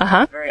Lebanon,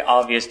 it's very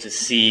obvious to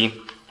see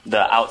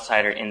the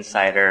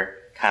outsider-insider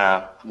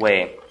kind of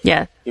way.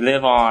 Yeah. We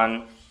live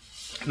on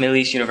Middle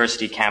East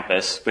University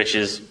campus, which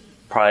is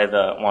probably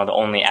one of the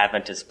only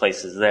Adventist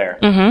places there.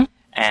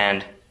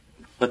 And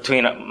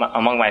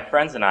among my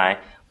friends and I,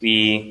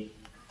 we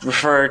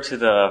refer to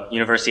the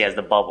university as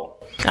the bubble.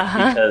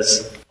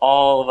 Because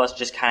all of us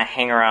just kind of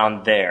hang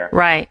around there.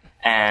 Right.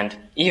 And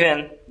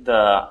even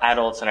the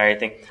adults and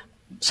everything,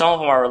 some of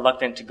them are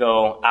reluctant to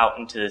go out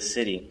into the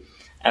city.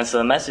 And so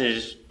the message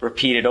is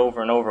repeated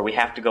over and over. We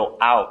have to go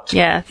out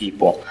to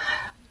people.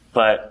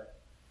 But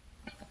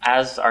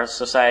as our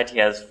society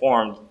has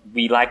formed,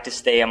 we like to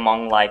stay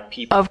among like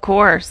people. Of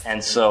course.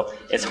 And so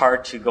it's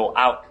hard to go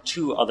out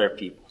to other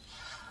people.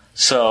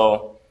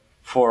 So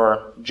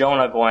for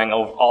Jonah going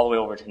all the way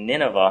over to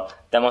Nineveh,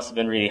 that must have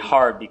been really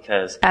hard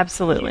because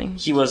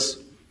he was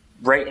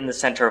right in the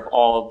center of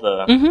all of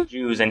the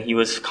Jews, and he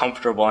was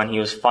comfortable and he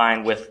was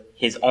fine with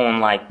his own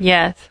life.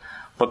 Yes.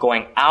 But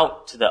going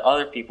out to the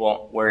other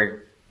people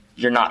where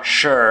you're not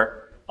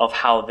sure of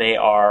how they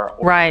are,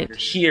 or you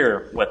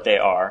hear what they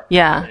are,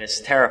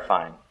 it's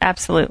terrifying.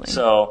 Absolutely.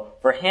 So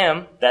for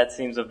him, that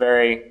seems a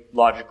very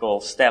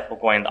logical step of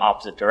going in the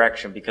opposite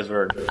direction because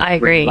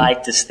we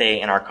like to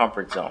stay in our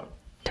comfort zone.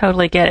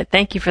 Totally get it.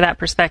 Thank you for that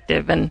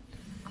perspective. And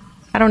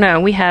I don't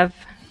know,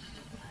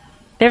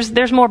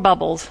 there's more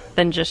bubbles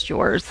than just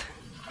yours.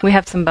 We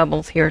have some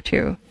bubbles here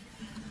too.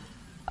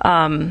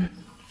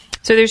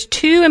 So there's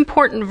 2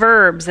 important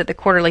verbs that the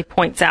Quarterly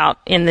points out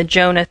in the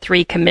Jonah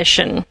 3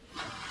 commission.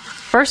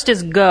 First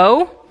is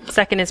go,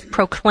 second is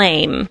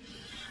proclaim.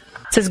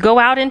 It says go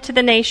out into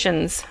the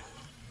nations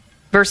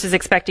versus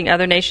expecting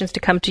other nations to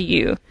come to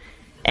you.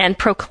 And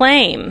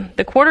proclaim.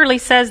 The Quarterly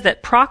says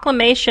that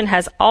proclamation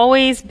has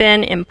always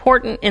been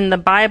important in the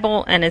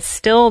Bible and is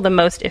still the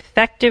most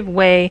effective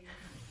way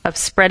of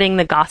spreading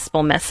the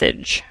gospel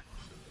message.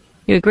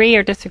 You agree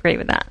or disagree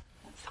with that?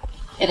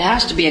 It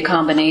has to be a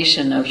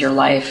combination of your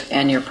life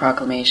and your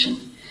proclamation.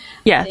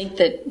 Yeah. I think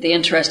that the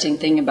interesting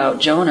thing about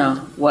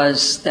Jonah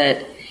was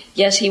that,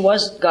 yes,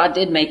 God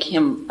didn't make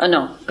him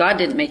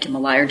a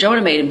liar.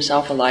 Jonah made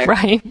himself a liar.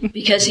 Right.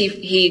 Because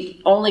he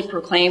only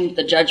proclaimed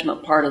the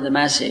judgment part of the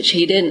message.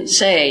 He didn't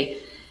say,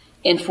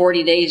 in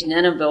 40 days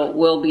Nineveh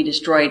will be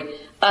destroyed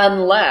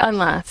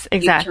unless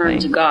exactly. you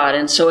turn to God.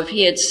 And so if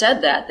he had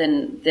said that,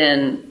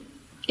 then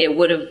he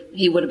would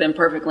have been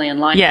perfectly in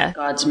line with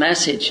God's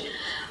message.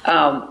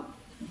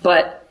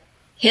 But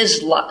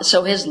his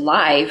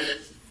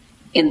life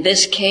in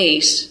this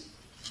case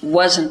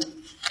wasn't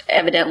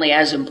evidently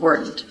as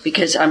important,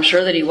 because I'm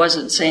sure that he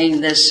wasn't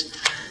saying this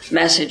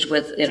message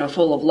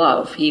full of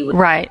love. He would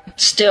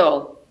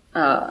still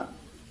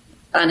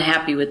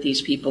unhappy with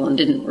these people and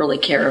didn't really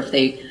care if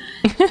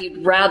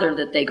he'd rather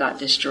that they got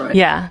destroyed.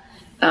 Yeah.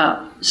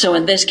 So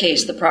in this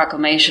case, the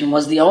proclamation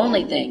was the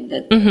only thing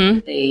that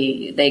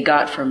they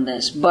got from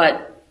this.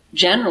 But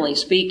generally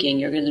speaking,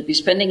 you're going to be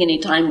spending any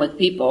time with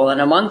people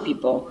and among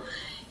people,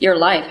 your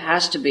life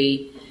has to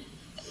be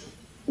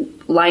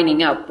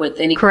lining up with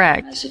any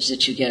Correct. Message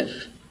that you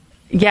give.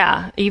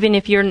 Yeah, even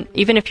if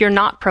you're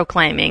not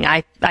proclaiming,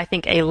 I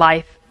think a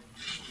life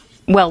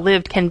well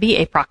lived can be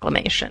a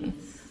proclamation.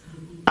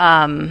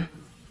 Yeah,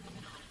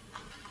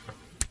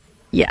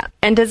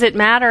 and does it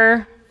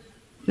matter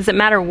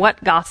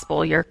what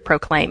gospel you're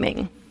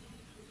proclaiming?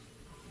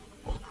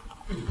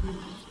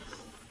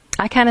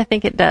 I kind of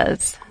think it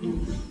does.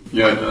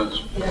 Yeah, it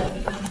does.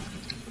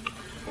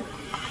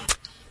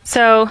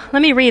 So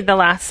let me read the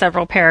last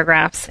several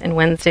paragraphs in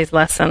Wednesday's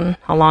lesson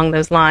along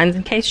those lines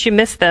in case you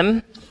missed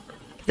them.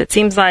 It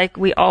seems like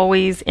we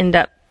always end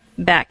up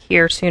back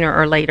here sooner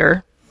or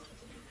later.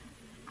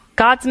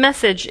 God's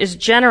message is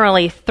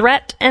generally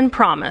threat and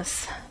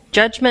promise,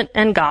 judgment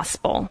and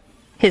gospel.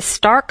 His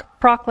stark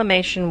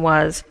proclamation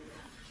was,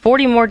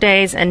 40 more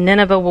days and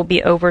Nineveh will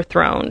be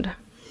overthrown.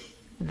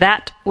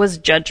 That was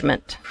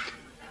judgment.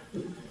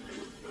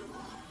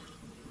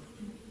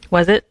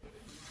 Was it?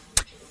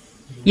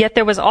 Yet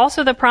there was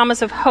also the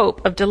promise of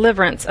hope, of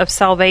deliverance, of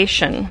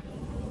salvation.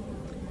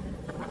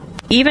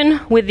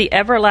 Even with the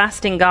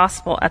everlasting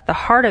gospel at the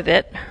heart of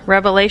it,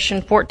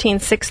 Revelation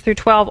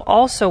 14:6-12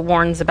 also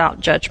warns about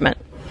judgment.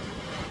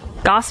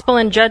 Gospel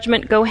and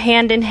judgment go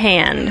hand in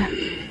hand.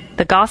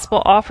 The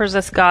gospel offers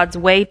us God's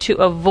way to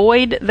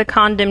avoid the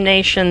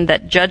condemnation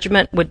that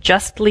judgment would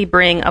justly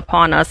bring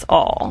upon us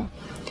all.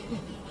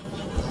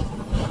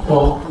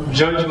 Well,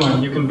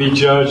 judgment, you can be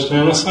judged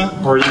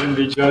innocent or you can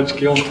be judged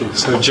guilty.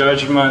 So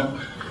judgment,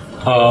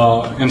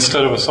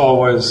 instead of us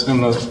always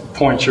in the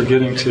point you're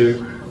getting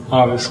to,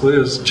 obviously,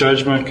 is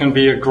judgment can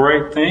be a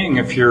great thing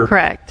if you're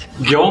Correct.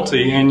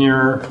 Guilty and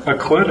you're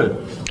acquitted.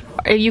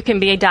 You can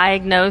be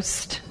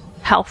diagnosed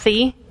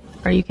healthy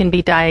or you can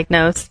be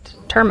diagnosed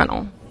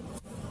terminal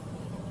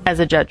as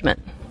a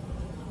judgment.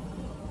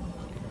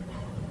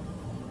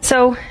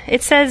 So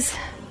it says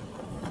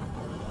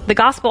the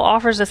gospel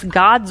offers us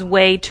God's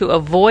way to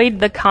avoid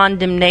the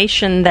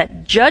condemnation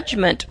that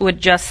judgment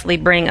would justly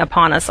bring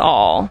upon us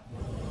all.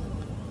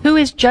 Who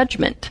is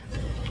judgment?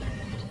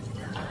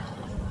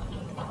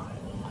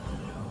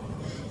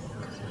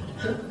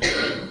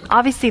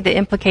 Obviously, the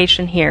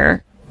implication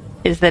here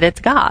is that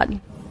it's God.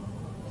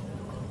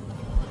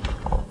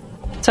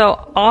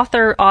 So,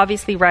 author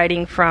obviously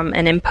writing from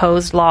an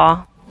imposed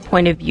law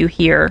point of view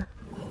here.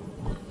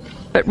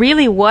 But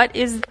really, what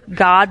is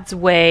God's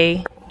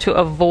way to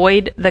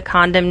avoid the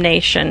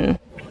condemnation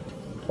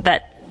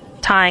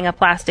that tying a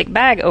plastic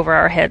bag over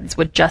our heads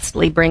would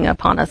justly bring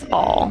upon us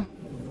all?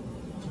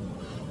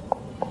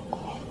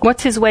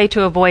 What's his way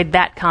to avoid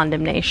that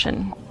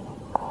condemnation?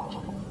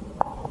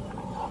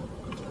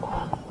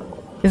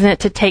 Isn't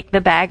it to take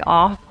the bag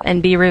off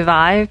and be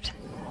revived?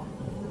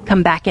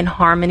 Come back in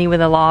harmony with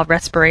the law of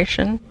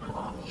respiration?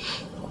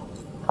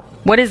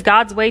 What is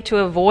God's way to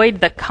avoid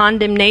the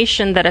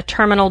condemnation that a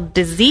terminal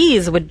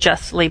disease would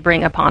justly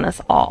bring upon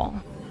us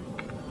all?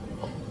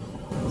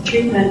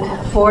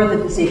 Treatment for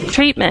the disease.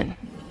 Treatment,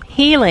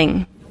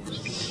 healing,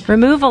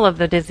 removal of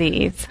the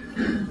disease.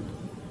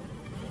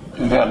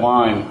 In that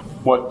line,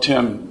 what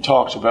Tim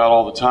talks about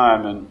all the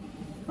time, and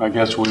I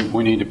guess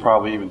we need to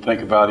probably even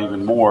think about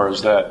even more,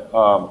 is that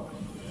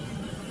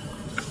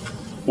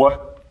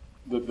what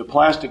the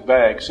plastic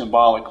bag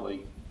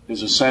symbolically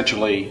is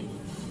essentially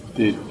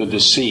the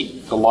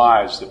deceit, the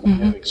lies that we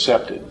have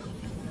accepted.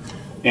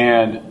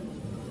 And,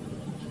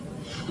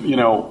 you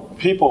know,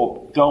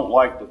 people don't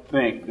like to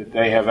think that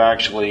they have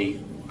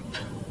actually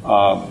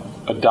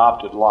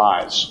adopted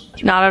lies.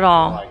 Not at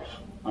all. Life.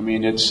 I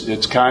mean,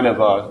 it's kind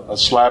of a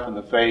slap in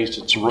the face.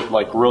 It's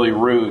like really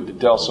rude to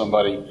tell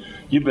somebody,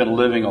 you've been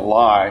living a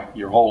lie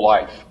your whole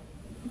life.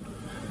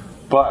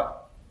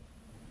 But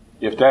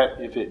if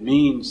it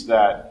means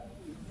that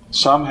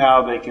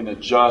somehow they can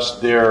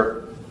adjust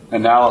their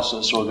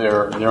analysis or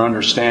their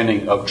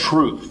understanding of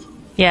truth,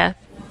 yeah,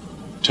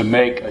 to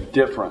make a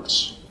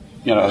difference,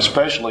 you know,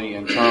 especially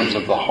in terms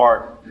of the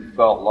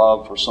heartfelt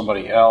love for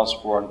somebody else,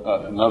 for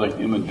another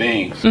human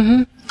being,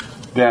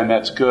 then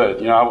that's good.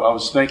 You know, I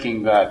was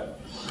thinking that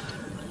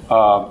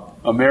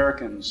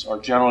Americans are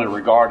generally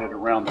regarded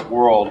around the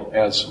world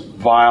as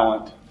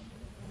violent,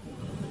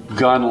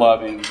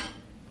 gun-loving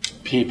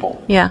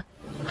people. Yeah.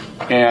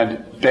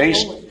 And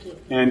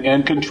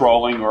and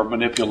controlling or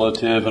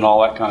manipulative and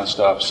all that kind of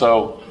stuff.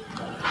 So,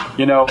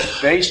 you know,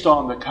 based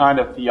on the kind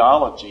of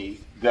theology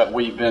that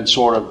we've been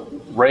sort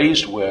of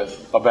raised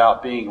with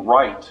about being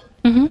right,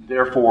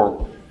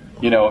 therefore,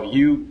 you know,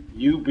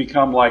 you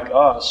become like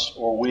us,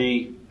 or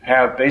we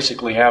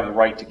basically have the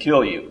right to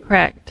kill you.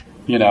 Correct.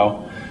 You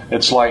know,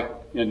 it's like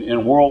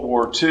in World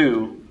War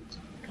II,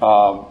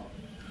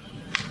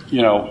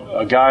 you know,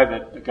 a guy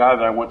that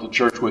I went to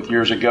church with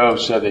years ago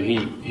said that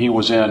he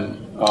was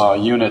in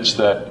units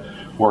that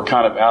were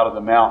kind of out of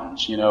the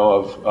mountains, you know,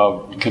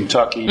 of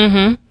Kentucky,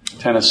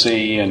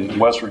 Tennessee and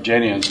West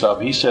Virginia and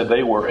stuff. He said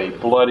they were a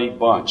bloody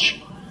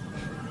bunch.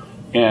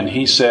 And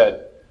he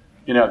said,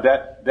 you know,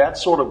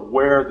 that's sort of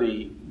where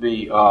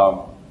the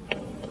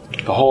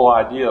whole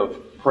idea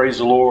of praise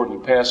the Lord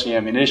and pass the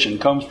ammunition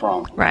comes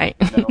from. Right.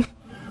 You know?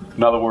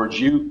 In other words,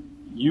 you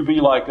be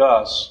like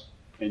us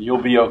and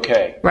you'll be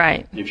okay.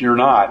 Right. If you're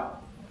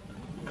not,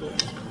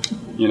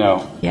 you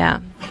know. Yeah.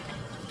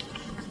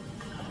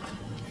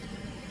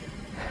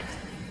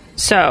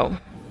 So,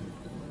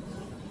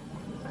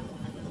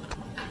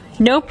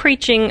 no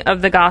preaching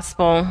of the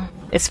gospel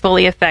is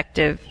fully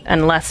effective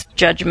unless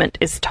judgment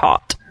is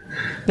taught.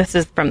 This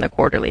is from the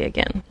Quarterly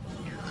again.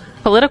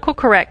 Political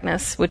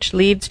correctness, which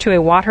leads to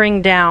a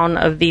watering down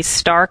of these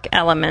stark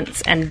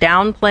elements and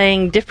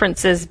downplaying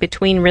differences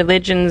between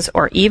religions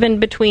or even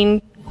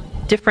between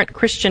different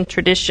Christian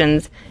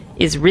traditions,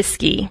 is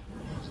risky.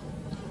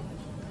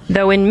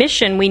 Though in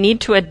mission we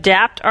need to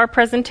adapt our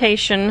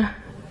presentation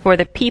for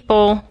the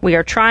people we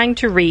are trying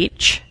to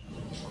reach,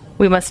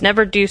 we must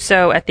never do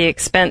so at the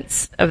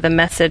expense of the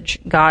message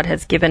God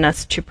has given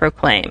us to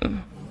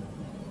proclaim.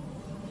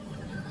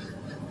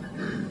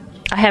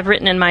 I have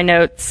written in my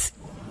notes,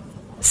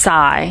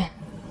 sigh.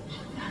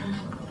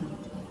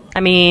 I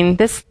mean,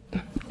 that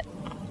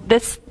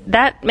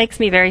makes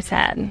me very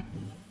sad.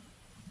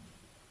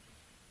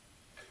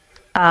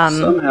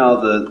 Somehow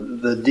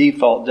the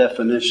default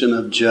definition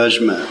of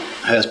judgment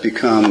has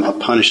become a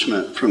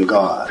punishment from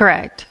God.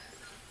 Correct.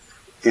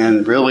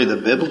 And really the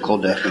biblical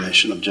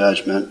definition of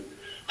judgment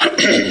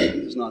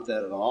is not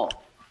that at all.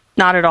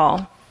 Not at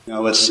all. You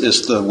know, it's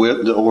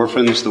the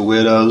orphans, the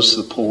widows,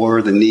 the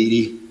poor, the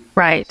needy.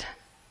 Right.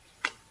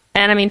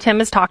 And I mean, Tim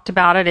has talked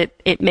about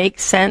it. It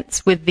makes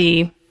sense with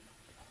the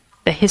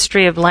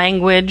history of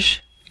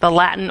language, the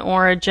Latin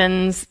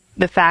origins,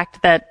 the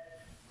fact that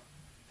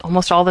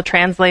almost all the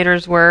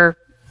translators were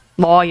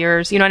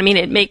lawyers. You know what I mean?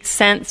 It makes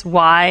sense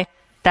why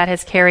that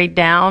has carried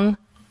down,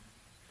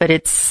 but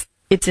it's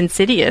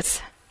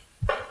insidious.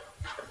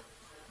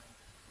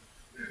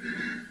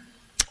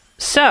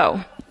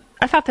 So,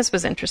 I thought this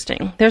was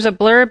interesting. There's a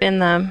blurb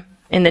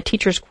in the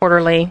Teachers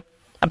Quarterly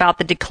about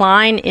the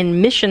decline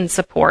in mission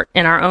support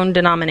in our own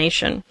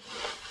denomination.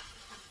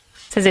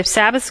 It says, if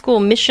Sabbath school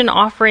mission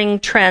offering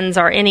trends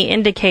are any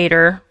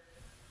indicator,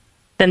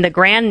 then the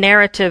grand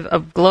narrative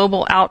of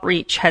global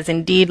outreach has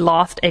indeed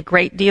lost a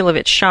great deal of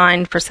its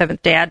shine for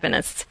Seventh-day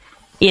Adventists.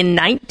 In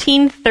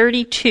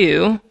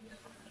 1932,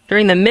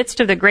 during the midst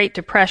of the Great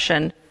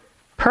Depression,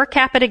 per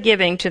capita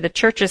giving to the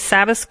church's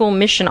Sabbath school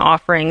mission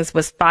offerings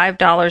was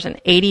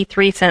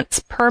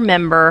 $5.83 per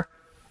member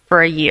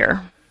for a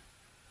year.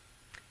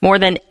 More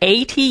than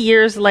 80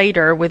 years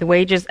later, with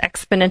wages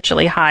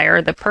exponentially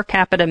higher, the per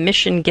capita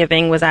mission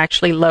giving was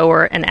actually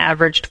lower and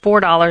averaged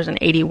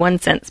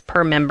 $4.81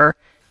 per member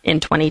in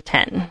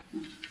 2010.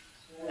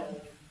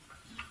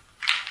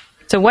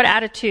 So what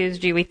attitudes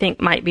do we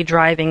think might be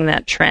driving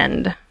that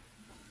trend?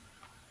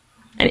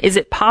 And is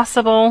it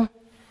possible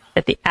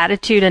that the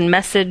attitude and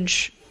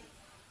message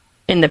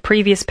in the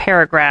previous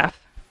paragraph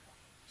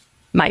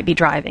might be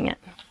driving it?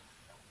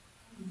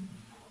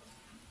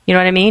 You know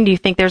what I mean? Do you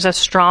think there's a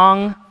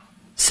strong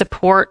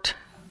support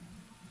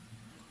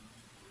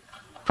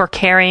for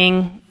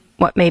carrying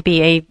what may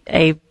be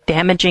a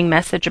damaging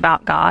message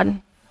about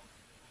God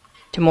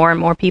to more and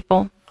more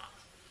people?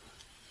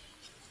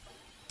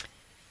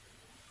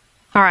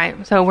 All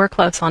right, so we're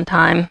close on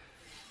time.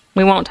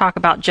 We won't talk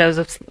about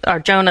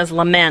Jonah's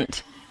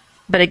lament,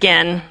 but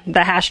again, the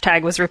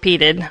hashtag was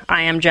repeated,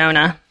 I am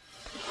Jonah,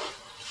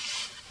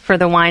 for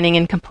the whining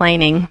and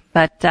complaining.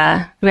 But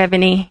do we have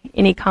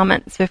any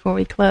comments before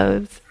we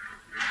close?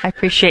 I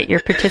appreciate your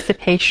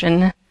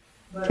participation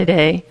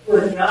today.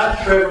 With God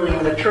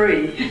shriveling the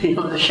tree,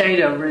 the shade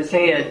over his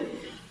head,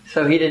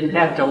 so he didn't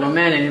have to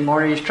lament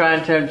anymore. He's trying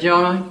to tell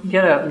Jonah,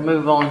 get up and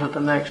move on to the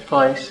next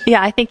place.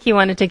 Yeah, I think he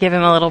wanted to give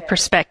him a little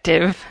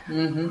perspective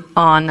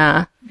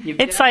on.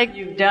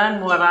 You've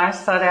done what I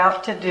set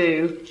out to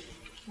do,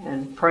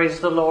 and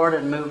praise the Lord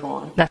and move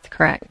on. That's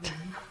correct.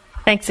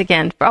 Thanks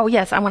again. Oh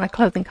yes, I want a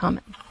closing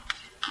comment.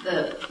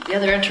 The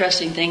other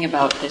interesting thing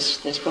about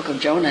this book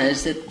of Jonah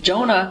is that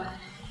Jonah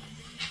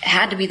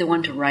had to be the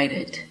one to write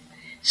it.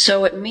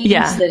 So it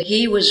means that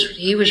he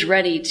was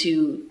ready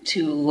to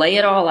lay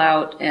it all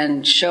out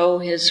and show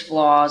his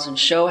flaws and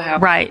show how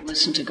to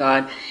listen to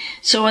God.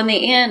 So in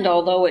the end,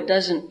 although it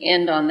doesn't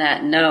end on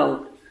that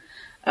note,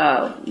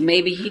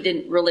 maybe he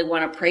didn't really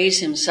want to praise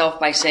himself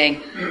by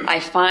saying, I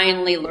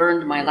finally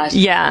learned my lesson.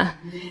 Yeah.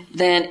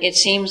 Then it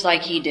seems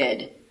like he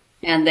did.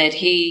 And that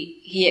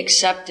he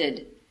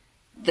accepted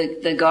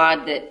the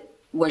God that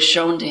was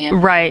shown to him.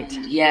 Right.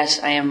 And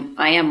yes, I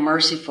am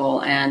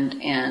merciful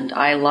and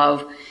I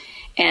love.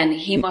 And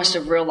he must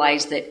have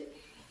realized that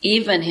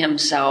even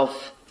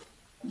himself,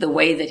 the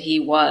way that he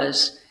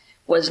was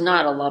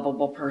not a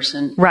lovable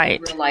person.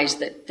 Right. He realized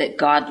that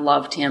God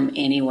loved him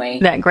anyway.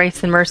 That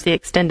grace and mercy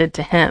extended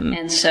to him.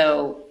 And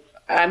so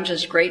I'm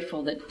just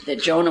grateful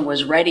that Jonah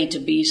was ready to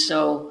be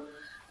so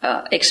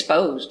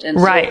exposed and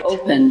so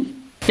open.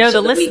 No,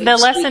 the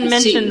lesson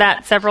mentioned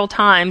that several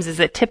times is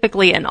that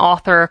typically an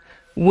author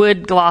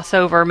would gloss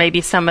over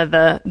maybe some of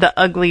the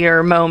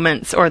uglier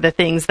moments or the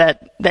things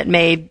that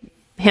made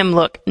him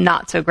look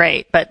not so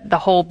great. But the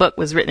whole book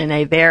was written in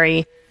a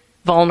very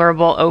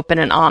vulnerable, open,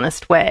 and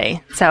honest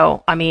way.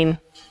 So, I mean,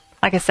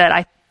 like I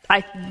said,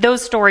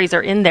 those stories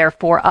are in there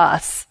for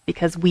us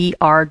because we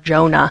are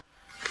Jonah.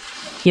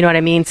 You know what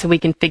I mean? So we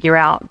can figure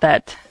out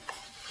that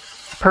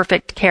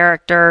perfect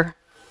character,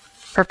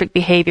 perfect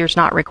behavior is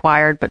not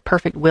required, but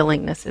perfect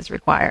willingness is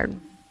required.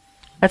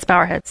 Let's bow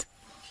our heads.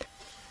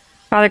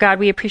 Father God,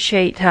 we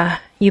appreciate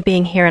you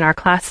being here in our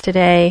class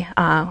today.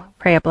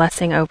 Pray a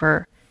blessing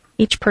over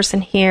each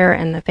person here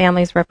and the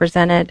families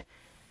represented.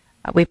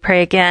 We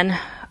pray again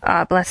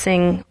a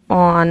blessing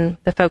on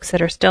the folks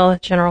that are still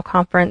at General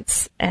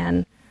Conference,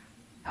 and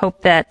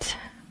hope that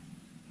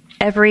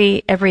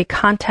every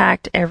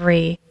contact,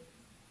 every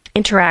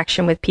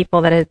interaction with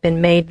people that has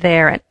been made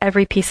there, and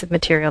every piece of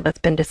material that's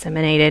been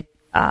disseminated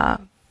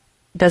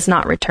does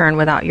not return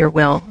without your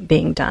will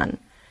being done.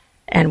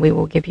 And we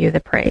will give you the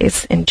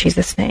praise. In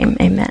Jesus' name,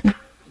 amen.